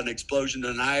news about an explosion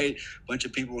tonight. A bunch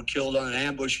of people were killed on an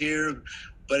ambush here.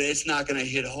 But it's not going to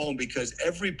hit home because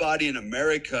everybody in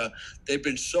America, they've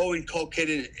been so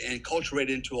inculcated and enculturated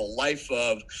into a life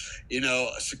of,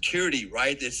 security,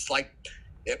 right? It's like,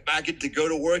 if I get to go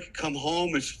to work and come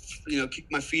home and, kick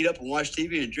my feet up and watch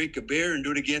TV and drink a beer and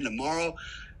do it again tomorrow.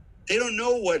 They don't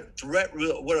know what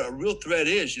a real threat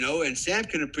is, and Sam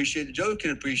can appreciate, Joe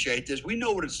can appreciate this. We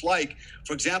know what it's like.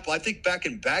 For example, I think back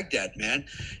in Baghdad, man,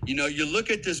 you look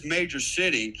at this major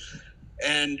city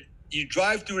and you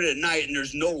drive through it at night and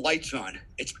there's no lights on.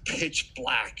 it's pitch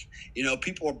black. You know,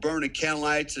 people are burning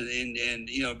candlelights and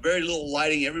you know, very little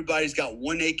lighting. Everybody's got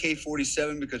one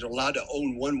AK-47 because they're allowed to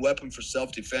own one weapon for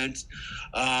self-defense,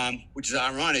 which is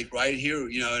ironic, right? Here,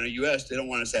 you know, in the U.S., they don't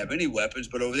want us to have any weapons,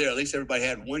 but over there, at least everybody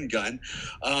had one gun.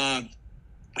 And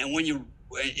when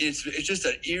it's just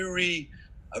a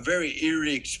very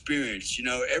eerie experience, you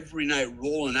know, every night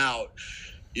rolling out,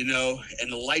 you know,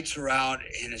 and the lights are out,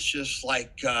 and it's just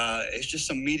like, it's just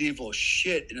some medieval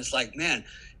shit. And it's like, man,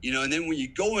 you know, and then when you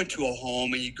go into a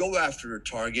home and you go after a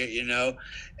target, you know,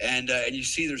 and you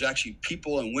see there's actually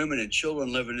people and women and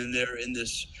children living in there in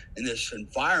this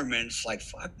environment, it's like,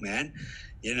 fuck, man,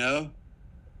 you know,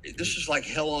 this is like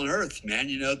hell on earth, man.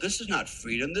 You know, this is not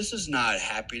freedom. This is not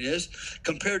happiness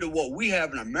compared to what we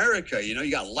have in America. You know,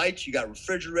 you got lights, you got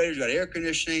refrigerators, you got air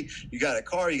conditioning, you got a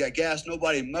car, you got gas.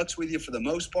 Nobody mucks with you for the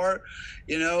most part,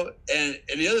 you know. And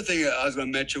the other thing I was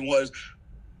going to mention was,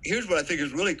 here's what I think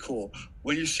is really cool.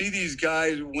 When you see these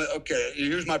guys, okay,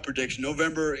 here's my prediction.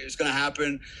 November is going to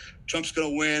happen. Trump's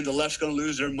going to win. The left's going to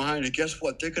lose their mind. And guess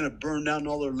what? They're going to burn down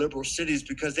all their liberal cities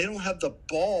because they don't have the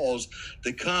balls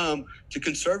to come to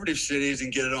conservative cities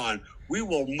and get it on. We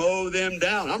will mow them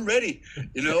down. I'm ready.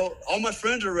 You know, all my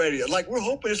friends are ready. Like, we're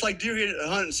hoping it's like deer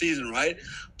hunting season, right?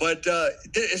 But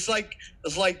it's like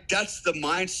that's the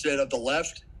mindset of the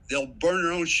left. They'll burn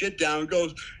their own shit down and go,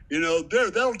 you know,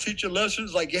 that'll teach you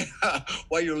lessons, like, yeah,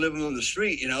 while you're living on the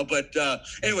street, you know. But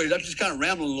anyways, I'm just kind of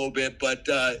rambling a little bit. But,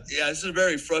 yeah, this is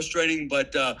very frustrating.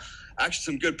 But actually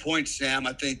some good points, Sam.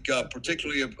 I think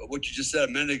particularly of what you just said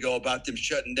a minute ago about them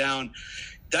shutting down.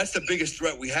 That's the biggest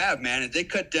threat we have, man. If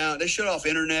they shut off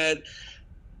internet,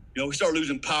 you know, we start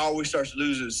losing power. We start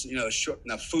losing, you know,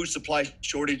 food supply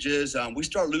shortages. We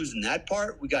start losing that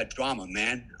part. We got drama,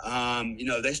 man. You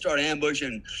know, they start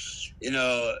ambushing, you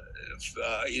know,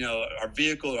 our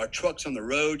vehicle, our trucks on the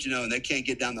road, you know, and they can't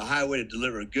get down the highway to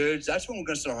deliver goods. That's when we're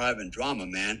going to start having drama,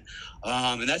 man.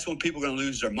 And that's when people are going to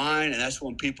lose their mind. And that's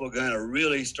when people are going to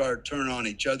really start turning on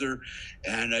each other.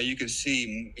 And you can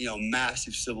see, you know,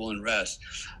 massive civil unrest.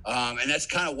 And that's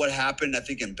kind of what happened, I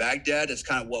think, in Baghdad. That's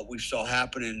kind of what we saw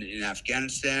happen in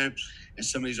Afghanistan and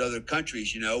some of these other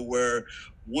countries, you know, where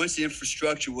once the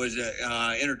infrastructure was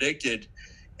interdicted,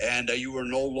 and you were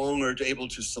no longer able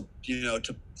to, you know,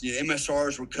 the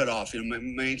MSRs were cut off, you know,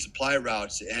 main supply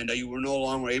routes, and you were no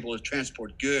longer able to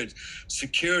transport goods.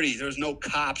 Security, there was no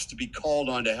cops to be called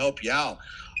on to help you out.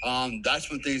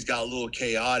 That's when things got a little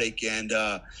chaotic, and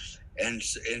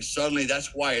suddenly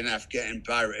that's why in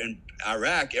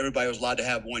Iraq, everybody was allowed to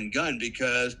have one gun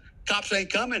because cops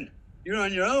ain't coming. You're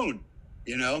on your own,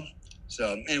 you know.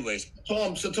 So, anyways,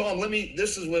 Tom.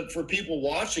 This is what for people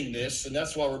watching this, and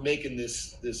that's why we're making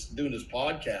doing this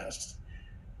podcast.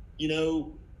 You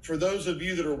know, for those of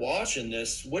you that are watching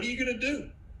this, what are you going to do?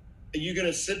 Are you going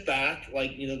to sit back,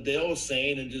 like, you know, Dale was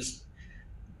saying, and just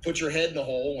put your head in the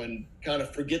hole and kind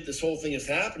of forget this whole thing is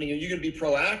happening? Or are you going to be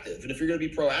proactive? And if you're going to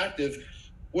be proactive,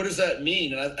 what does that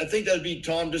mean? And I think that'd be,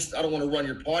 Tom, I don't want to run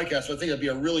your podcast, but I think that'd be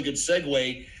a really good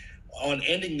segue on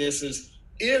ending this is,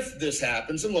 if this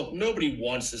happens, and look, nobody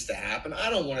wants this to happen. I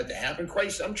don't want it to happen.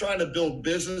 Christ, I'm trying to build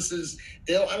businesses.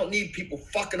 Dale, I don't need people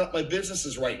fucking up my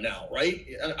businesses right now, right?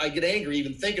 I get angry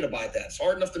even thinking about that. It's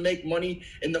hard enough to make money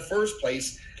in the first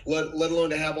place, let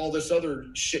alone to have all this other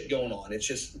shit going on. It's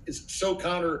so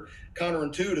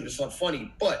counterintuitive. It's not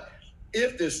funny. But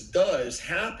if this does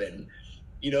happen,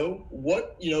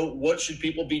 what should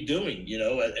people be doing?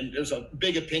 And there's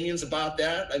big opinions about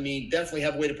that. I mean, definitely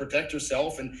have a way to protect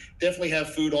yourself and definitely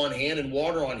have food on hand and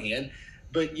water on hand.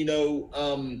 But,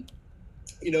 I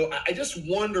just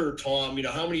wonder, Tom,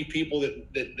 how many people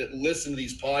that listen to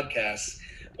these podcasts,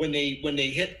 when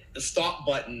they hit the stop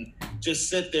button, just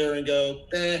sit there and go,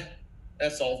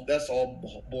 that's all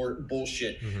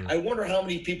bullshit. Mm-hmm. I wonder how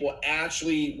many people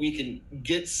actually we can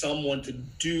get someone to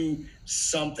do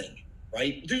something.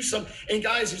 Right? Do some. And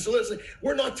guys, so listen,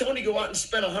 we're not telling you to go out and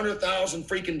spend $100,000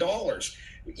 freaking dollars.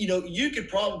 You could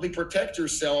probably protect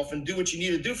yourself and do what you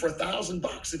need to do for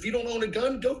 $1,000. If you don't own a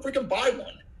gun, go freaking buy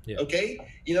one. Yeah. Okay.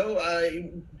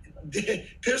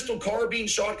 Pistol, carbine,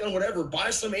 shotgun, whatever, buy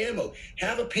some ammo,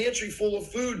 have a pantry full of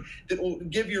food that will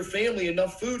give your family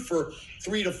enough food for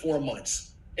 3 to 4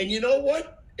 months. And you know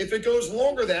what? If it goes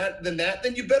longer than that,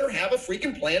 then you better have a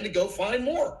freaking plan to go find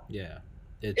more. Yeah.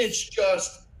 It's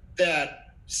just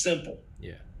that simple.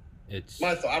 Yeah, it's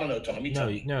my thought. I don't know, Tom.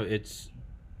 No, it's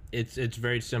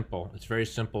very simple. It's very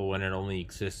simple when it only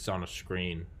exists on a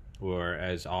screen or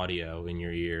as audio in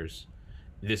your ears.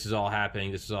 This is all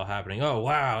happening. Oh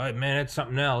wow, man, it's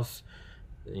something else.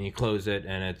 And you close it,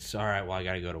 and it's all right. Well, I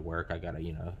gotta go to work. I gotta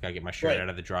get my shirt out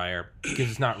of the dryer because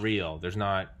it's not real. There's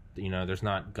not there's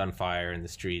not gunfire in the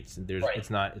streets. It's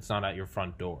not at your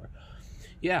front door.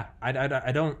 Yeah, I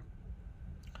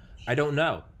don't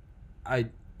know.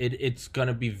 It's going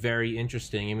to be very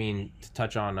interesting. I mean, to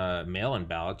touch on mail-in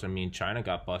ballots, I mean, China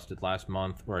got busted last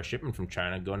month, or a shipment from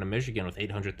China going to Michigan with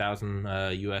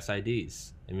 800,000 U.S.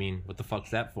 IDs. I mean, what the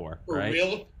fuck's that for, right?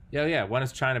 Real? Yeah. When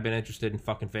has China been interested in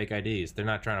fucking fake IDs? They're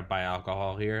not trying to buy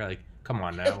alcohol here. Like, come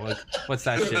on now. Like, what's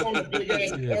that shit? A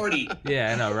big-ass party.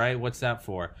 Yeah, I know, right? What's that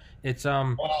for? It's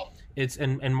Wow. it's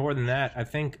and more than that, I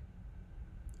think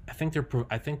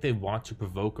they want to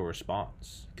provoke a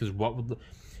response, because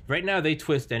right now they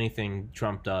twist anything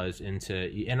Trump does into,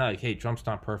 and like, hey, Trump's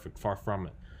not perfect, far from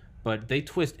it, but they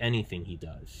twist anything he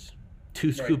does.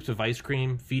 2 scoops of ice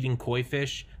cream, feeding koi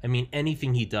fish. I mean,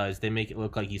 anything he does, they make it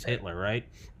look like he's Hitler, right?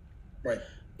 Right.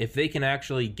 If they can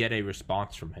actually get a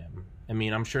response from him, I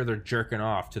mean, I'm sure they're jerking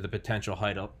off to the potential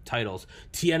titles.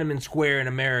 Tiananmen Square in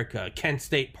America, Kent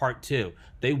State Part 2.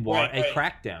 They want a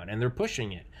crackdown, and they're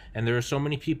pushing it. And there are so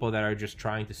many people that are just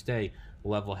trying to stay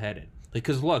level-headed.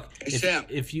 Because look,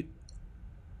 if you...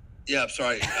 Yeah, I'm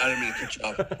sorry. I didn't mean to cut you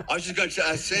off. I was just going to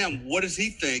ask Sam, what does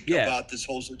he think about this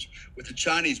whole situation with the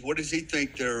Chinese? What does he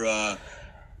think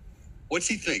what's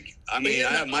he think? I mean,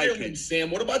 I have my opinion. Sam,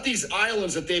 what about these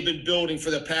islands that they've been building for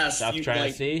the past South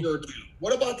China Sea?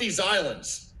 What about these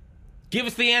islands? Give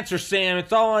us the answer, Sam.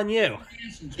 It's all on you.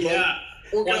 Yeah.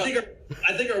 Well,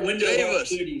 I think our window of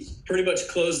opportunities pretty much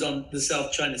closed on the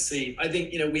South China Sea. I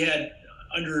think, we had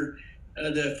under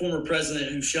the former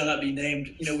president, who shall not be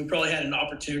named, we probably had an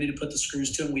opportunity to put the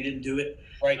screws to him. We didn't do it.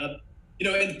 Right.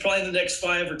 And probably in the next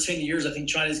 5 or 10 years, I think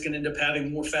China's going to end up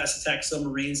having more fast attack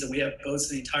submarines than we have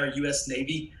boats in the entire U.S.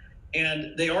 Navy.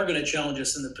 And they are going to challenge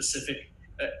us in the Pacific.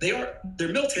 Their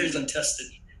military is untested.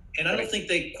 And I don't think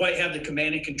they quite have the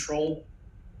command and control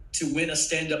to win a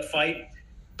stand-up fight.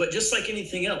 But just like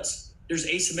anything else, there's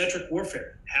asymmetric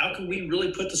warfare. How can we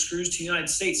really put the screws to the United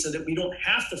States so that we don't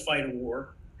have to fight a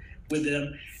war with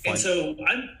them? And so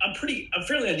I'm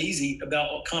fairly uneasy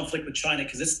about conflict with China,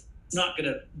 because it's not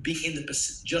going to be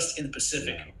just in the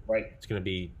Pacific. Yeah, right. It's going to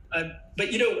be. But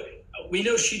we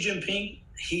know Xi Jinping.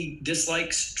 He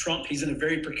dislikes Trump. He's in a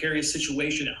very precarious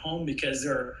situation at home, because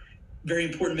there are very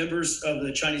important members of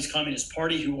the Chinese Communist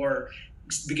Party who are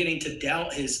beginning to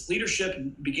doubt his leadership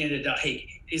and beginning to doubt, hey,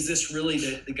 is this really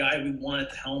the guy we want at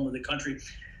the helm of the country?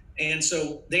 And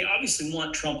so they obviously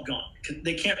want Trump gone.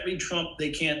 They can't read Trump.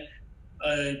 They can't,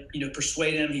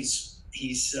 persuade him.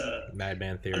 He's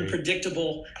madman theory,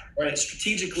 unpredictable, right?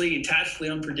 Strategically and tactically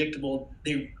unpredictable.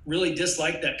 They really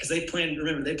dislike that, because they plan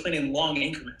in long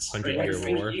increments,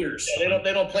 100-year war. Years. Yeah,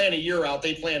 they don't plan a year out.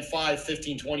 They plan 5,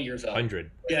 15, 20 years out.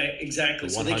 100. Yeah, exactly.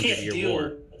 So they can't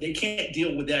deal. They can't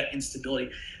deal with that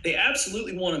instability. They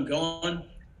absolutely want him gone.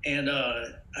 And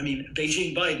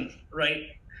Beijing, Biden,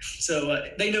 right? So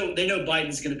they know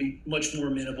Biden's going to be much more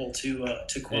amenable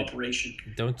to cooperation.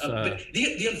 But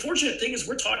the unfortunate thing is,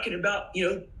 we're talking about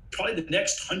probably the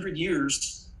next 100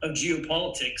 years of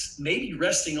geopolitics maybe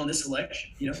resting on this election.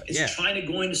 Is China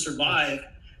going to survive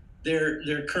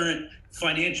their current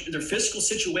their fiscal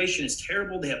situation is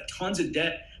terrible. They have tons of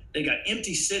debt. They got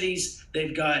empty cities.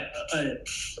 They've got a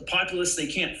populace they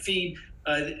can't feed.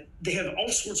 They have all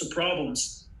sorts of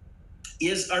problems.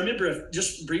 I remember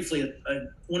just briefly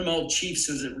one of my old chiefs,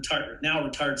 who's now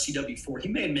retired CW4. He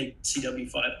may have made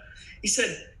CW5. He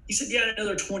said, yeah, in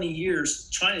another 20 years,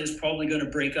 China is probably going to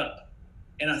break up.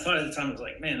 And I thought at the time, I was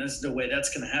like, man, there's no way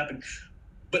that's going to happen.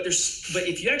 But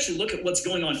if you actually look at what's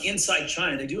going on inside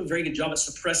China, they do a very good job at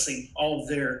suppressing all of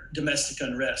their domestic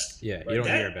unrest. Yeah, you don't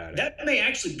hear about it. That may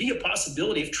actually be a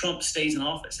possibility if Trump stays in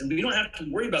office, and we don't have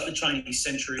to worry about the Chinese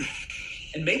century.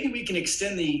 And maybe we can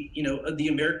extend the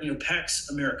American, Pax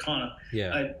Americana.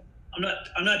 Yeah,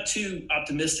 I'm not too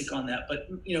optimistic on that, but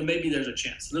maybe there's a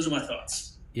chance. Those are my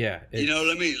thoughts. Yeah,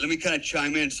 let me kind of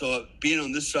chime in. So being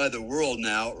on this side of the world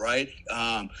now, right?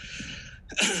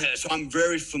 So I'm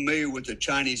very familiar with the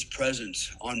Chinese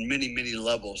presence on many, many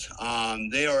levels.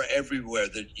 They are everywhere.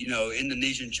 The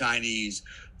Indonesian Chinese,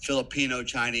 Filipino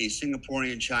Chinese,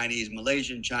 Singaporean Chinese,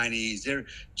 Malaysian Chinese.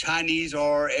 Chinese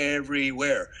are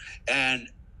everywhere, and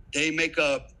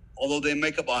although they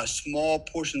make up a small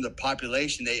portion of the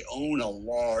population, they own a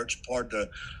large part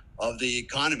of the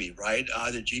economy, right?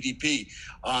 The GDP.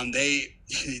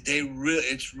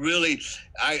 It's really.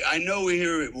 I know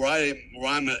here where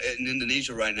I'm in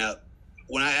Indonesia right now.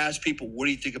 When I ask people, what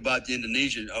do you think about the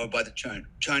Indonesian or about the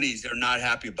Chinese, they're not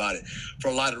happy about it for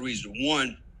a lot of reasons.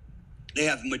 One, they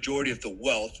have the majority of the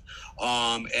wealth,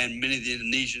 and many of the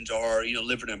Indonesians are,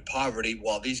 living in poverty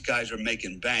while these guys are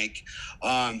making bank.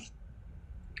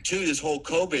 to this whole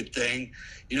COVID thing,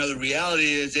 the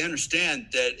reality is they understand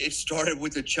that it started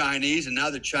with the Chinese, and now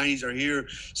the Chinese are here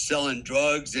selling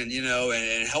drugs and,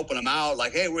 and helping them out.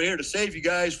 Like, hey, we're here to save you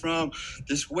guys from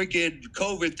this wicked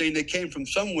COVID thing that came from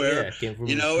somewhere,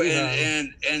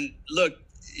 and look,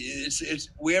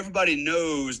 everybody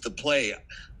knows the play.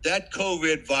 That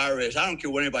COVID virus, I don't care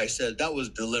what anybody says, that was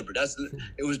deliberate.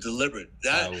 It was deliberate.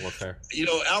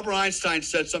 Albert Einstein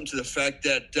said something to the effect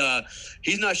that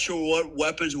he's not sure what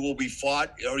weapons will be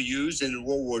fought or used in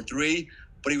World War III,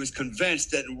 but he was convinced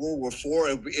that in World War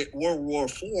IV, it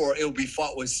will be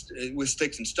fought with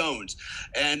sticks and stones.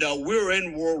 And we're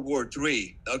in World War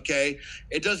III, okay?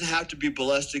 It doesn't have to be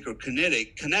ballistic or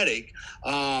kinetic.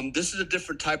 This is a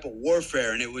different type of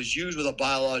warfare, and it was used with a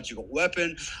biological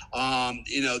weapon.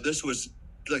 This was,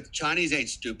 like, the Chinese ain't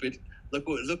stupid. Look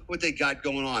what they got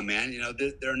going on, man.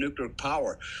 They're a nuclear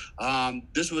power.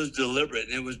 This was deliberate,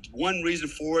 and it was one reason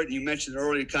for it. And you mentioned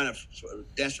earlier, kind of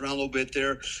danced around a little bit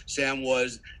there, Sam.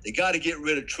 Was they got to get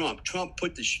rid of Trump? Trump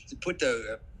put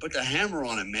the hammer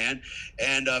on him, man.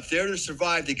 And if they're to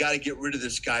survive, they got to get rid of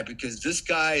this guy, because this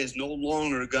guy is no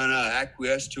longer gonna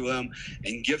acquiesce to him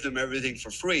and give them everything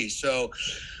for free. So,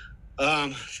 they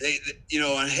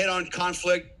a head-on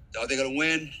conflict. Are they gonna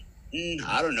win?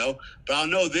 I don't know, but I'll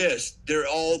know this: they're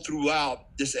all throughout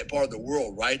this part of the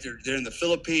world, right? They're in the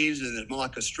Philippines and the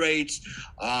Malacca Straits,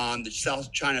 the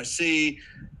South China Sea.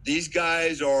 These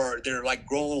guys they're like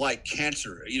growing like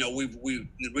cancer. We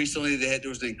recently there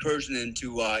was an incursion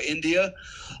into India.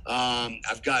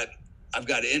 I've got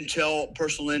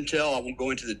personal intel. I won't go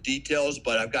into the details,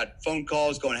 but I've got phone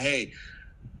calls going, hey,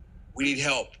 we need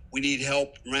help. We need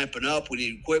help ramping up. We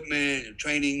need equipment and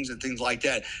trainings and things like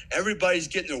that. Everybody's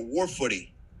getting their war footing.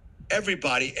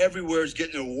 Everybody, everywhere is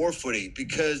getting their war footing,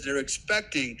 because they're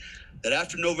expecting that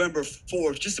after November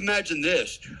 4th, just imagine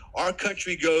this, our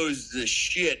country goes to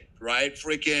shit, right?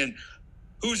 Freaking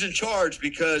who's in charge,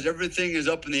 because everything is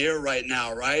up in the air right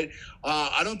now, right?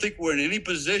 I don't think we're in any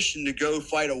position to go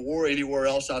fight a war anywhere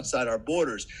else outside our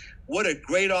borders. What a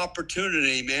great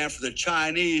opportunity, man, for the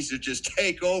Chinese to just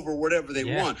take over whatever they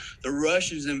want. The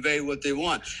Russians invade what they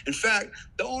want. In fact,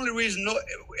 the only reason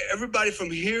everybody from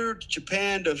here to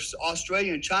Japan to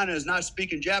Australia and China is not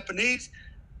speaking Japanese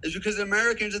is because the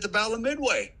Americans at the Battle of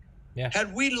Midway. Yeah.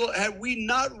 Had we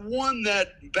not won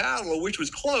that battle, which was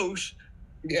close,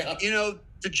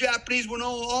 the Japanese would know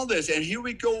all this. And here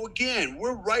we go again.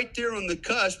 We're right there on the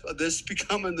cusp of this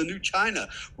becoming the new China.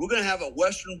 We're going to have a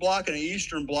Western bloc and an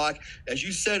Eastern bloc. As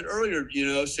you said earlier,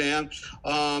 Sam,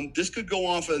 this could go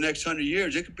on for the next 100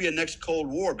 years. It could be a next Cold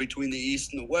War between the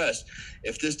East and the West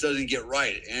if this doesn't get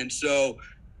right. And so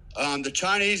the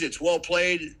Chinese, it's well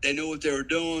played. They knew what they were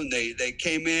doing. They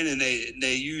came in and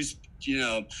they used,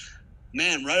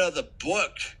 man, right out of the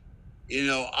book,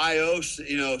 PSYOPs.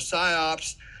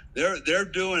 They're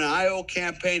doing an IO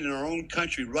campaign in our own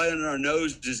country right under our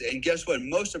noses. And guess what?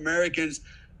 Most Americans,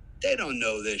 they don't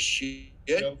know this shit.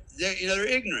 Nope. They're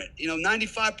ignorant.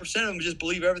 95% of them just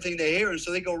believe everything they hear, and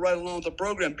so they go right along with the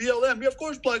program. BLM, of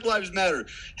course, Black Lives Matter,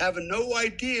 having no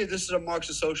idea this is a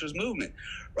Marxist socialist movement,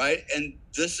 right? And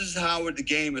this is how the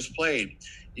game is played.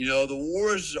 The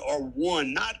wars are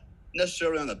won, not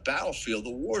necessarily on the battlefield.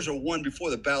 The wars are won before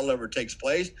the battle ever takes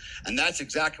place, and that's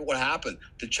exactly what happened.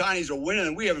 The Chinese are winning,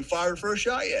 and we haven't fired the first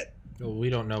shot yet. Well, we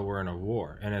don't know we're in a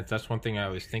war, and that's one thing I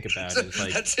always think about. Is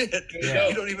like that's it. Yeah.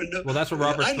 You don't even know. Well, that's what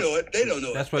Robert. I know it. They don't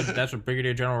know. That's what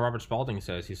Brigadier General Robert Spalding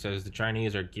says. He says the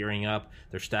Chinese are gearing up.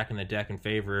 They're stacking the deck in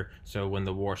favor. So when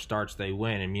the war starts, they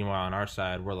win. And meanwhile, on our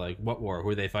side, we're like, what war? Who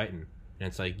are they fighting? And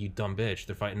it's like, you dumb bitch,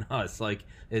 they're fighting us. Like,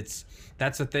 that's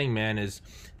the thing, man, is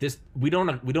this, we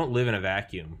don't live in a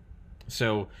vacuum.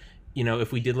 So,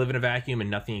 if we did live in a vacuum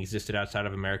and nothing existed outside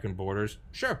of American borders,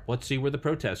 sure, let's see where the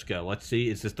protests go. Let's see,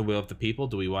 is this the will of the people?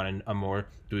 Do we want a more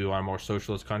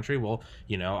socialist country? Well,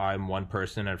 I'm one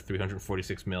person out of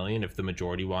 346 million. If the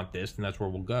majority want this, then that's where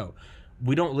we'll go.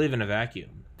 We don't live in a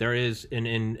vacuum. There is,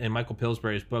 in Michael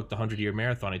Pillsbury's book, The 100-Year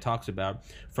Marathon, he talks about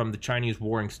from the Chinese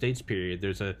Warring States period,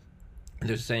 there's a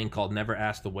saying called "never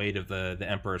ask the weight of the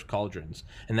emperor's cauldrons,"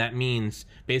 and that means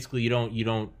basically you don't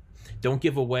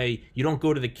give away. You don't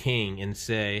go to the king and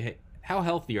say, "Hey, how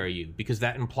healthy are you?" Because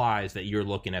that implies that you're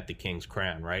looking at the king's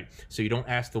crown, right? So you don't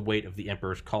ask the weight of the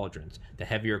emperor's cauldrons. The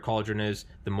heavier a cauldron is,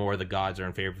 the more the gods are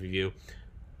in favor of you.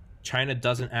 China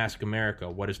doesn't ask America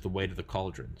what is the weight of the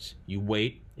cauldrons. You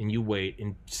wait and you wait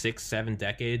in 6-7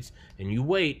 decades, and you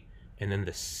wait, and then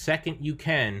the second you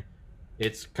can.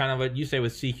 It's kind of what you say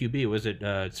with CQB. Was it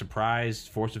surprise,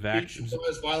 force of action?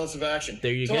 Violence of action.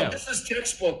 There you go. This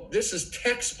is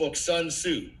textbook Sun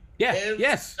Tzu. Yeah.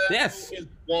 Yes. Is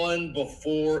won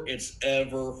before it's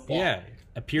ever fought. Yeah.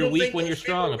 appear weak when you're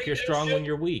strong, appear strong when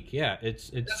you're weak. Yeah, it's.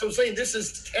 That's what I'm saying. This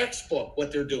is textbook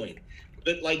what they're doing.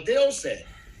 But like Dale said,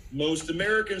 most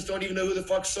Americans don't even know who the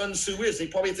fuck Sun Tzu is. They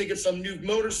probably think it's some new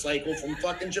motorcycle from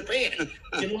fucking Japan.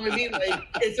 You know what I mean? Like,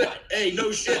 hey,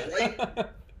 no shit, right?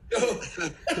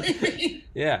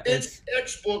 Yeah, it's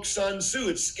textbook Sun Tzu.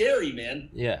 It's scary, man.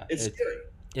 Yeah, it's scary.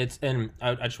 And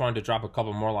I just wanted to drop a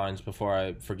couple more lines before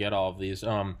I forget all of these.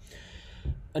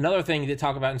 Another thing to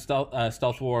talk about in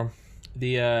stealth war,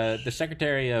 the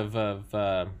Secretary of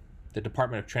the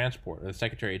Department of Transport, or the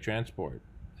Secretary of Transport,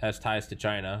 has ties to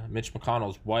China. Mitch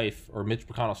McConnell's wife, or Mitch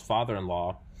McConnell's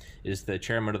father-in-law, is the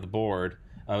chairman of the board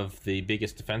of the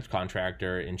biggest defense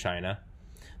contractor in China.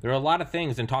 There are a lot of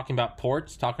things, and talking about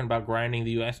ports, talking about grinding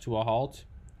the U.S. to a halt.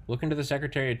 Look into the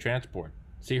Secretary of Transport.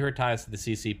 See her ties to the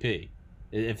CCP.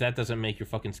 If that doesn't make your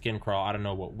fucking skin crawl, I don't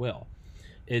know what will.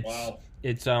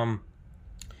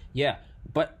 Yeah.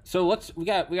 But so we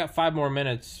got 5.5 more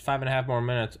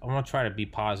minutes. I want to try to be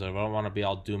positive. I don't want to be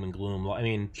all doom and gloom. I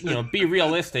mean, be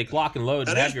realistic, lock and load,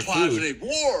 and have your positive. food.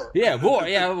 War. Yeah, war.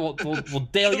 Yeah. Well,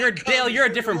 Dale, you're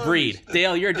a different breed.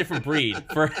 Dale, you're a different breed.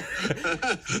 For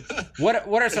what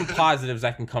are some positives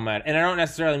that can come out? And I don't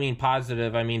necessarily mean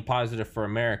positive. I mean positive for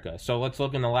America. So let's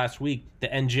look in the last week. The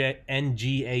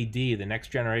NGAD, the Next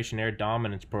Generation Air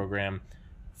Dominance Program,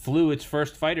 flew its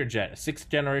first fighter jet, a 6th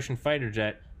generation fighter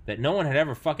jet that no one had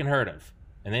ever fucking heard of.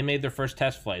 And they made their first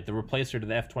test flight, the replacer to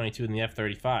the F-22 and the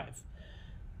F-35.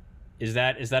 Is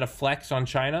that a flex on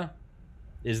China?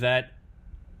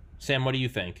 Sam, what do you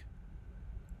think?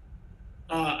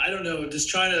 I don't know. Does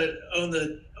China own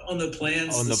the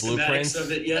plans, own the blueprints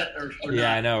of it yet, or yeah,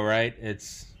 not? I know, right?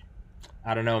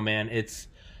 I don't know, man. It's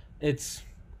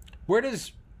where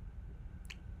does,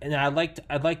 and I'd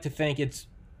like to think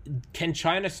can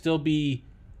China still be,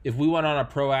 if we went on a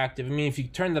proactive, I mean, if you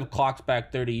turn the clocks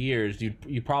back 30 years,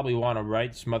 you probably want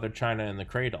to smother China in the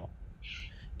cradle.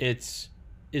 Is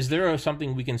there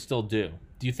something we can still do?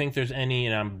 Do you think there's any,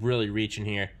 and I'm really reaching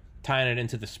here, tying it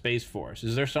into the Space Force?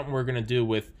 Is there something we're going to do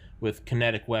with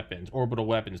kinetic weapons, orbital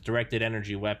weapons, directed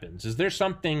energy weapons? Is there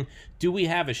something, do we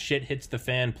have a shit hits the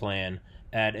fan plan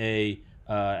at a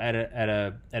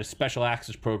special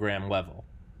access program level?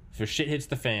 If shit hits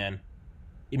the fan,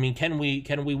 I mean, can we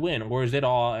win, or is it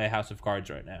all a house of cards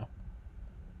right now?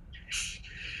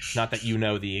 Not that you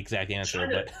know the exact answer,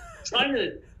 but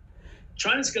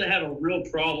China's going to have a real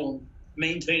problem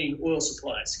maintaining oil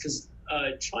supplies, because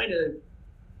China,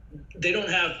 they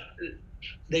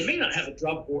may not have a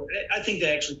drop of oil. I think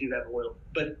they actually do have oil,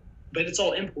 but it's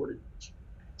all imported.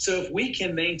 So if we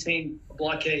can maintain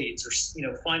blockades, or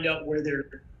find out where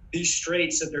these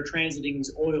straits that they're transiting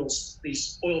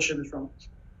these oil shipments from,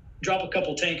 drop a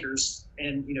couple tankers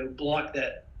and block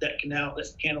that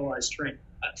canalized train,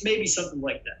 maybe something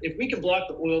like that. If we can block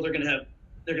the oil, they're going to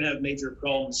have major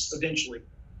problems eventually,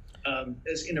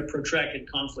 as in a protracted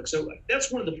conflict. So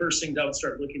that's one of the first things I would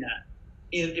start looking at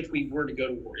if we were to go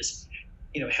to war is,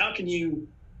 how can you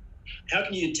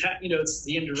attack? It's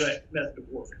the indirect method of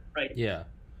warfare, right? Yeah.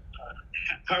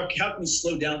 How can we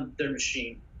slow down their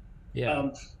machine?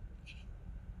 Yeah.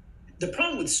 The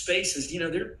problem with space is,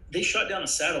 they shot down a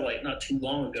satellite not too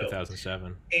long ago,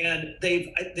 2007, and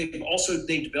they've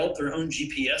developed their own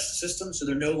GPS system, so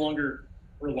they're no longer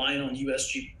relying on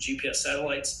U.S. GPS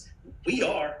satellites. We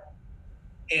are,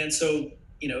 and so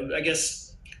I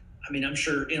guess, I'm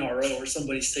sure NRO or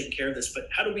somebody's taking care of this, but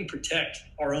how do we protect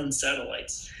our own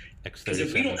satellites? Because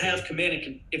if we don't have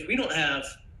if we don't have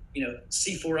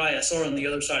C4ISR on the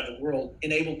other side of the world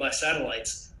enabled by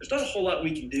satellites, there's not a whole lot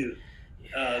we can do.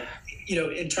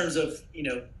 In terms of,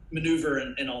 maneuver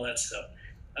and all that stuff.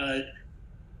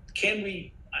 Can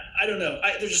we, I don't know.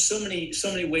 There's just so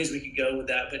many ways we could go with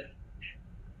that, but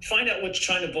find out what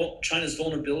China's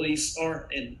vulnerabilities are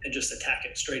and just attack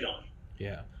it straight on.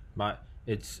 Yeah.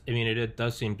 It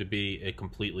does seem to be a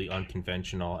completely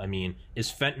unconventional.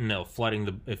 Is fentanyl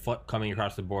coming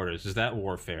across the borders? Is that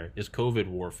warfare? Is COVID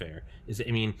warfare?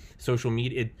 Social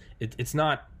media, it's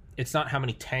not how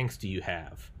many tanks do you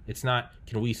have? It's not,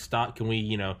 can we stop? Can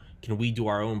we do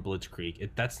our own blitzkrieg?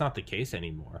 That's not the case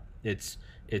anymore. It's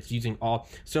using all.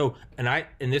 So, and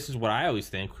this is what I always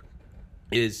think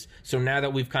is, so now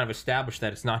that we've kind of established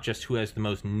that it's not just who has the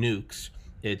most nukes,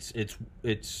 it's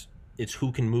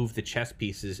who can move the chess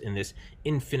pieces in this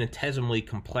infinitesimally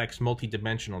complex,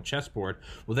 multi-dimensional chessboard.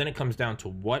 Well, then it comes down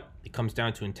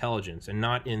to intelligence, and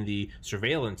not in the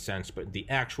surveillance sense, but the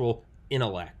actual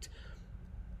intellect.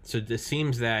 So it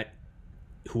seems that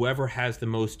whoever has the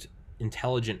most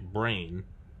intelligent brain,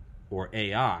 or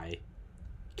AI,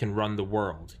 can run the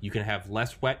world. You can have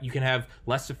less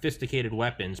sophisticated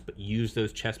weapons, but use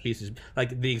those chess pieces.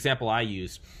 Like the example I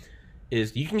use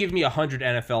is, you can give me 100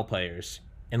 NFL players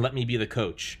and let me be the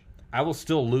coach. I will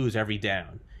still lose every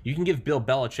down. You can give Bill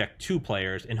Belichick 2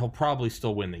 players and he'll probably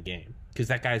still win the game because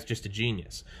that guy's just a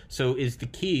genius. So is the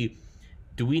key,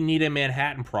 do we need a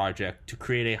Manhattan Project to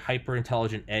create a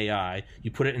hyper-intelligent AI?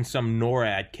 You put it in some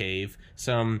NORAD cave,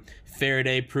 some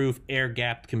Faraday-proof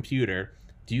air-gapped computer.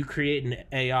 Do you create an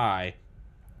AI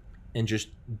and just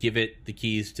give it the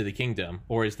keys to the kingdom?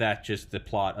 Or is that just the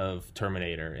plot of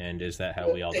Terminator, and is that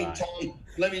how we all die? Tom,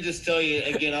 let me just tell you,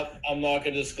 again, I'm not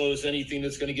going to disclose anything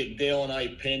that's going to get Dale and I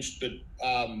pinched, but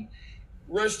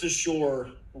rest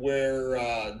assured, where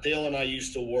Dale and I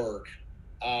used to work,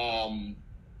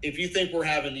 if you think we're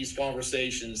having these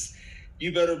conversations,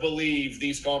 you better believe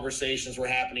these conversations were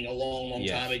happening a long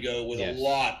time ago with a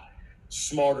lot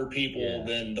smarter people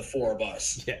than the 4 of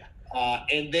us. Yeah.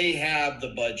 And they have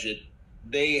the budget.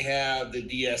 They have the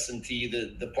DS&T, the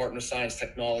Department of Science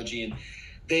Technology, and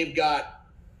they've got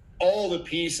all the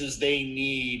pieces they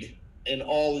need and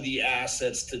all of the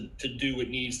assets to do what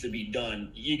needs to be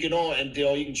done. You can and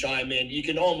Dale, you can chime in, you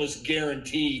can almost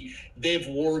guarantee they've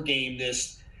war gamed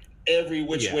this every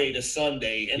which way to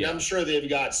Sunday. And I'm sure they've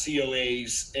got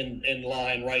COAs in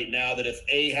line right now that if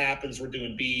A happens, we're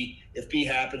doing B. If B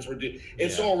happens, we're doing...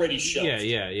 It's already shelved.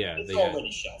 Yeah. It's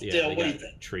already shelved. Dale, what do you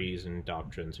think? Trees and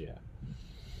doctrines, What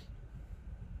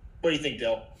do you think,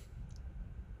 Dale?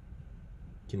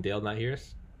 Can Dale not hear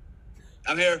us?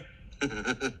 I'm here.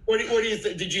 What do you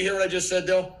think? Did you hear what I just said,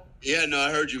 Dale? Yeah, no,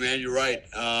 I heard you, man. You're right.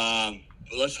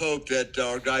 Let's hope that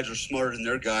our guys are smarter than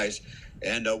their guys,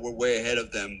 and we're way ahead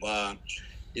of them.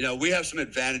 We have some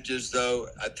advantages, though.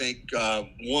 I think,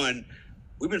 one,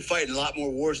 we've been fighting a lot more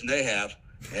wars than they have,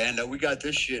 and we got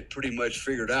this shit pretty much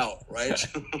figured out, right?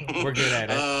 We're good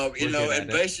at it.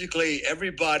 Basically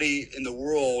everybody in the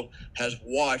world has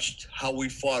watched how we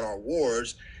fought our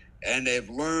wars, and they've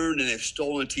learned and they've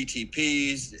stolen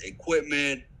TTPs,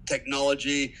 equipment,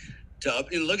 technology.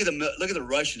 Look at the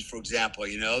Russians, for example.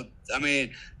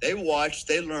 They watched,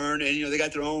 they learned, and they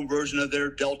got their own version of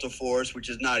their Delta Force, which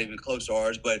is not even close to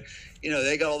ours. But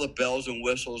they got all the bells and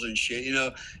whistles and shit.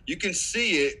 You can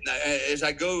see it as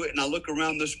I go and I look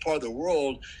around this part of the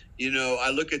world.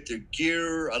 I look at their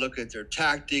gear, I look at their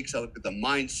tactics, I look at the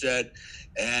mindset,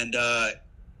 and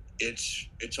it's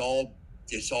all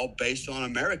based on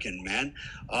American, man.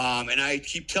 And I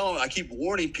keep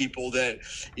warning people that,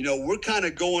 we're kind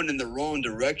of going in the wrong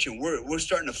direction. We're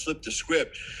starting to flip the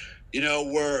script,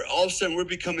 where all of a sudden we're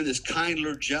becoming this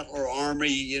kinder, gentler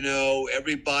army.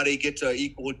 Everybody gets an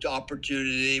equal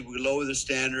opportunity. We lower the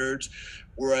standards,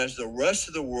 whereas the rest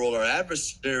of the world, our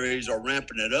adversaries, are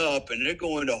ramping it up, and they're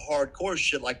going to hardcore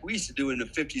shit like we used to do in the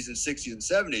 50s and 60s and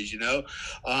 70s,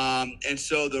 and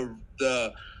so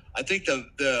I think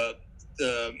the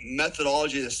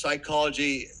methodology, the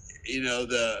psychology,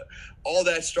 all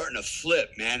that's starting to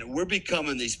flip, man. We're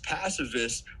becoming this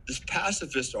pacifist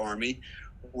army,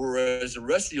 whereas the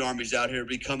rest of the armies out here are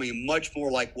becoming much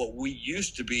more like what we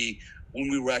used to be when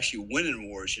we were actually winning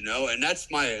wars, and that's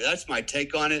my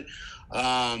take on it.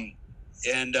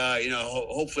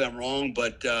 Hopefully I'm wrong,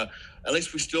 but at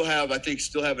least we still have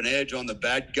an edge on the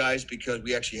bad guys because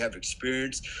we actually have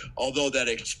experience, although that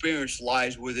experience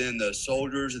lies within the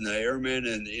soldiers and the airmen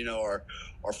and, our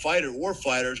war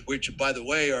fighters, which, by the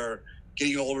way, are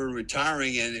getting older and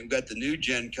retiring, and we've got the new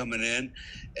gen coming in.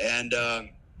 And,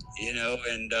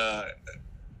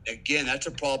 again, that's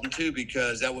a problem, too,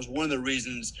 because that was one of the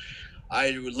reasons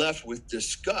I left with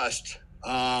disgust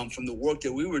from the work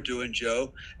that we were doing,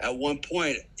 Joe. At one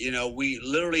point, we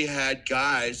literally had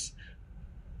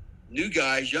new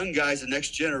guys, young guys, the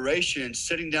next generation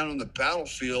sitting down on the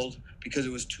battlefield because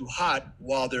it was too hot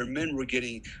while their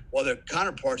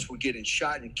counterparts were getting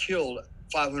shot and killed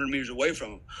 500 meters away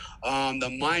from them. The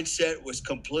mindset was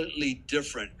completely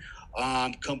different.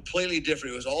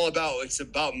 It was all it's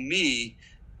about me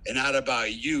and not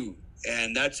about you.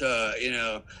 And that's a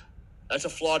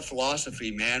flawed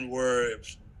philosophy, man, where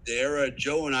the era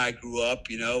Joe and I grew up,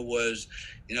 was,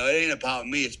 it ain't about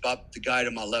me. It's about the guy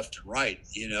to my left and right,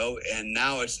 and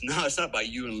now it's not about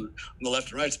you on the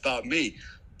left and right. It's about me.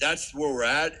 That's where we're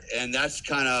at. And that's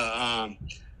kind of,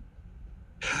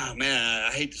 man,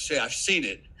 I hate to say I've seen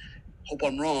it. Hope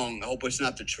I'm wrong. I hope it's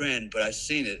not the trend, but I've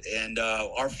seen it. And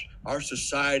our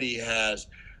society has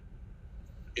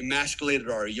emasculated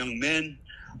our young men.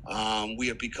 We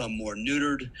have become more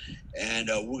neutered, and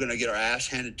we're going to get our ass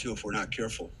handed to if we're not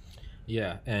careful.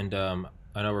 Yeah, and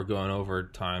I know we're going over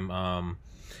time,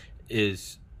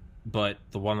 but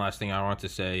the one last thing I want to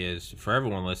say is, for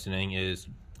everyone listening, is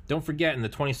Don't forget, in the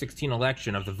 2016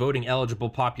 election, of the voting eligible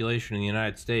population in the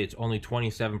United States, only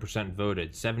 27%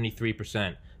 voted.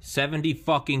 73%.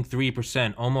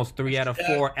 70-fucking-3%. Almost 3 out of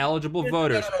 4 eligible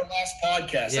voters. On our last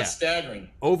podcast. That's staggering.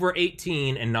 Over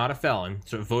 18 and not a felon,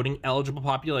 so voting eligible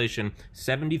population,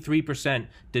 73%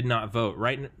 did not vote.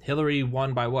 Right, Hillary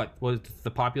won by what? Was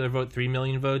the popular vote 3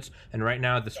 million votes? And right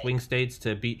now, the swing states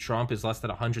to beat Trump is less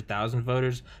than 100,000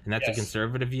 voters, and that's a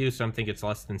conservative view. Some think it's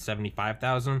less than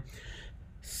 75,000.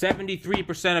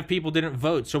 73% of people didn't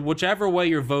vote. So whichever way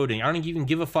you're voting, I don't even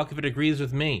give a fuck if it agrees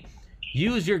with me.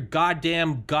 Use your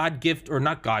goddamn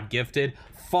God-gifted,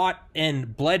 fought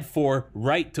and bled for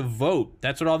right to vote.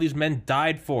 That's what all these men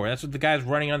died for. That's what the guys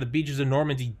running on the beaches of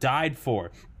Normandy died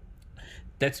for.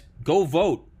 Go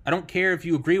vote. I don't care if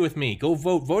you agree with me. Go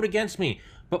vote. Vote against me.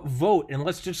 But vote, and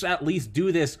let's just at least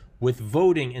do this with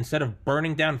voting instead of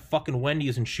burning down fucking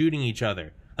Wendy's and shooting each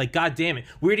other. Like, God damn it.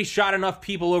 We already shot enough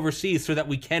people overseas so that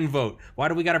we can vote. Why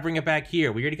do we got to bring it back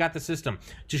here? We already got the system.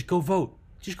 Just go vote.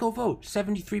 Just go vote.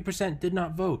 73% did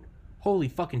not vote. Holy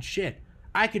fucking shit.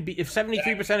 I could be, if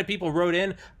 73% of people wrote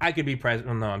in, I could be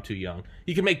president. Oh, no, I'm too young.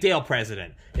 You can make Dale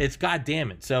president. It's God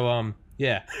damn it. So,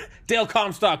 yeah. Dale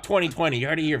Comstock 2020. You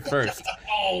heard it here first.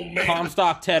 Oh, man.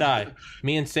 Comstock Teti.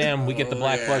 Me and Sam, we get the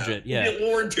black budget. Yeah. We get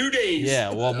war in 2 days.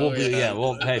 Yeah, well, we'll be, hey.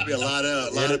 There'll be a lot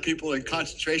of people in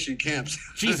concentration camps.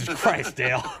 Jesus Christ,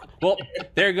 Dale. Well,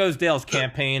 there goes Dale's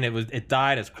campaign. It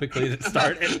died as quickly as it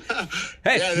started.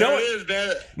 Hey,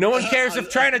 no one cares if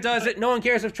China does it. No one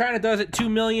cares if China does it. 2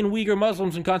 million Uyghur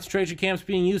Muslims in concentration camps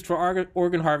being used for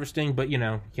organ harvesting, but you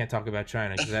can't talk about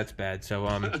China because that's bad. So,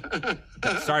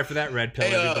 sorry for that red pill,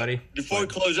 everybody. Before we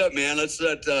close up, man, let's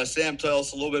let Sam tell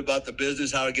us a little bit about the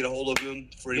business, how to get a hold of him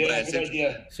for anybody that's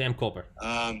interested. Sam Culper.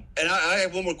 And I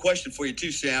have one more question for you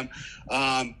too, Sam.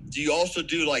 Do you also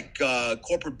do like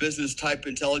corporate business type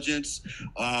intelligence,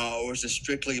 or is it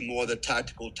strictly more the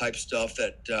tactical type stuff,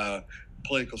 that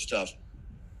political stuff?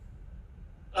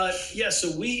 Yeah,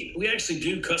 so we actually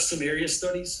do custom area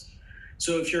studies.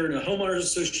 So if you're in a homeowners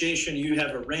association, you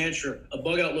have a ranch or a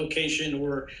bug out location,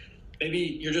 or maybe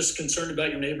you're just concerned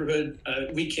about your neighborhood,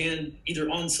 we can either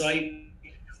on site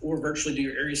or virtually do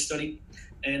your area study.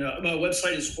 And my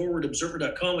website is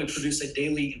forwardobserver.com. We produce a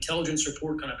daily intelligence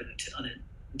report, kind of an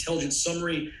intelligence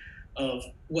summary of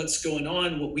what's going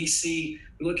on, what we see.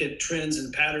 We look at trends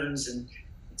and patterns, and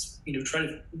try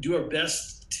to do our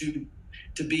best to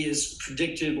be as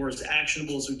predictive or as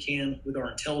actionable as we can with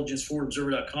our intelligence.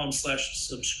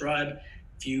 forwardobserver.com/subscribe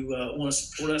if you want to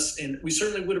support us, and we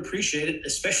certainly would appreciate it,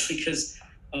 especially because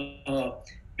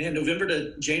man, November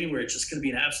to January, it's just going to be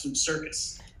an absolute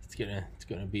circus. It's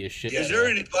gonna be a shit. Is there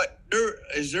anybody?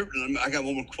 I got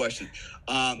one more question.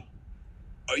 Are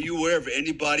you aware of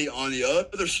anybody on the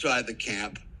other side of the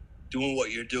camp doing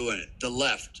what you're doing? The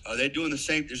left, are they doing the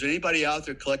same? Is there anybody out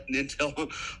there collecting intel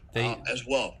as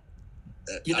well?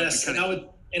 Yes, and I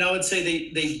would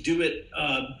say they do it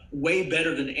way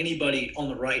better than anybody on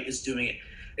the right is doing it.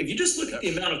 If you just look at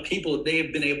the amount of people that they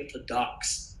have been able to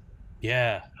dox,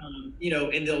 and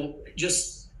they'll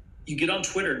just. You get on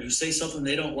Twitter and you say something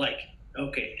they don't like,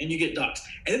 okay, and you get doxxed.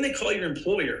 And then they call your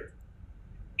employer.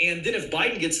 And then if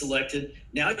Biden gets elected,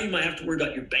 now you might have to worry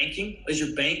about your banking. Is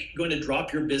your bank going to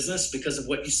drop your business because of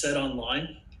what you said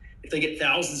online? If they get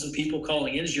thousands of people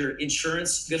calling in, is your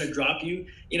insurance going to drop you?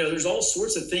 There's all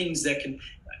sorts of things that can,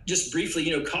 just briefly,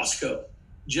 Costco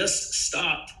just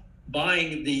stopped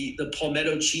buying the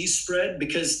Palmetto cheese spread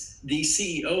because the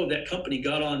CEO of that company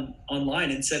got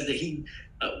online and said that he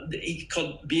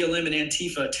called BLM and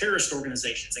Antifa terrorist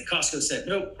organizations. And Costco said,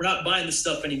 nope, we're not buying this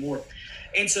stuff anymore.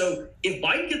 And so if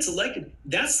Biden gets elected,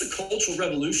 that's the cultural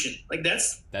revolution. Like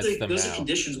those are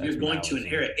conditions we're going to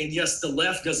inherit. And yes, the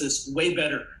left does this way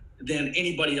better than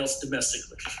anybody else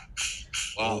domestically.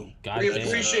 Wow. We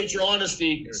appreciate your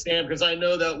honesty, Sam, because I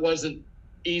know that wasn't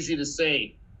easy to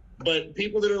say. But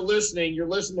people that are listening, you're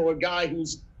listening to a guy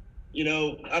who's, I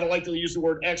don't like to use the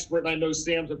word expert, and I know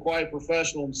Sam's a quiet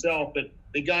professional himself, but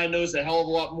the guy knows a hell of a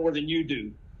lot more than you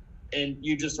do, and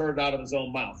you just heard it out of his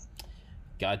own mouth.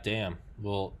 God damn.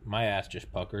 Well, my ass just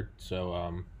puckered, so,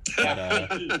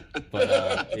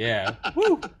 yeah.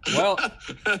 Woo! Well,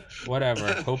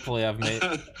 whatever. Hopefully I've made,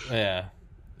 yeah.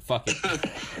 Fuck it.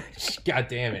 God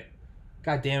damn it.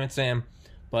 God damn it, Sam.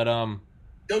 But,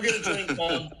 go get a drink,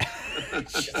 Mom.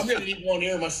 I'm gonna need one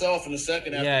here myself in a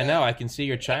second. Yeah, no, I can see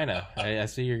your China. I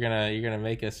see you're gonna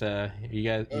make us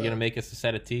you're gonna make us a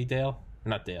set of tea, Dale.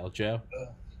 Not Dale, Joe.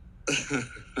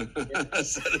 A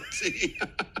set of tea. How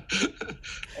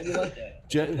do you like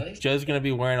that? Joe's gonna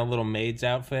be wearing a little maid's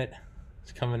outfit.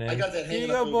 It's coming in. I got that. Here you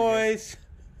go, boys.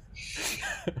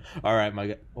 All right,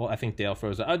 my. Well, I think Dale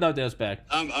froze. Oh no, Dale's back.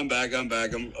 I'm back. I'm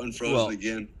unfrozen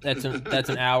again. That's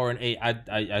an hour and 8.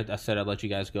 I said I'd let you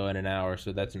guys go in an hour,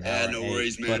 so that's an hour. No and 8.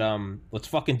 worries, man. But let's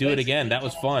fucking do it again. That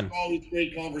was fun. Always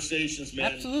great conversations,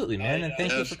 man. Absolutely, man, and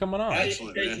thank you for coming on. I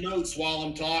take notes while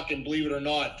I'm talking. Believe it or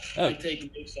not, Oh. I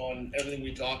take notes on everything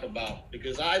we talk about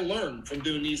because I learn from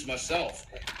doing these myself.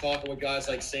 Talking with guys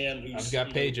like Sam, who's I've got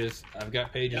pages. I've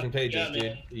got pages and pages, dude.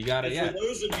 Man. You got it. For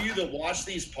those of you that watch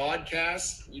these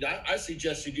podcasts, I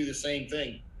suggest you do the same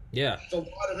thing. Yeah. It's a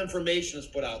lot of information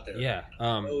that's put out there. Yeah.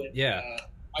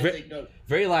 I take notes.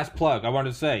 Very last plug. I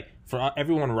wanted to say for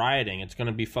everyone rioting, it's going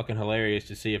to be fucking hilarious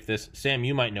to see if this. Sam,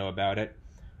 you might know about it.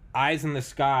 Eyes in the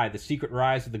Sky: The Secret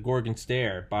Rise of the Gorgon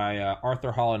Stare by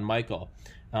Arthur Holland Michael.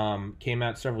 Came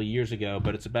out several years ago,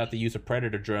 but it's about the use of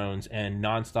predator drones and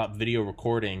nonstop video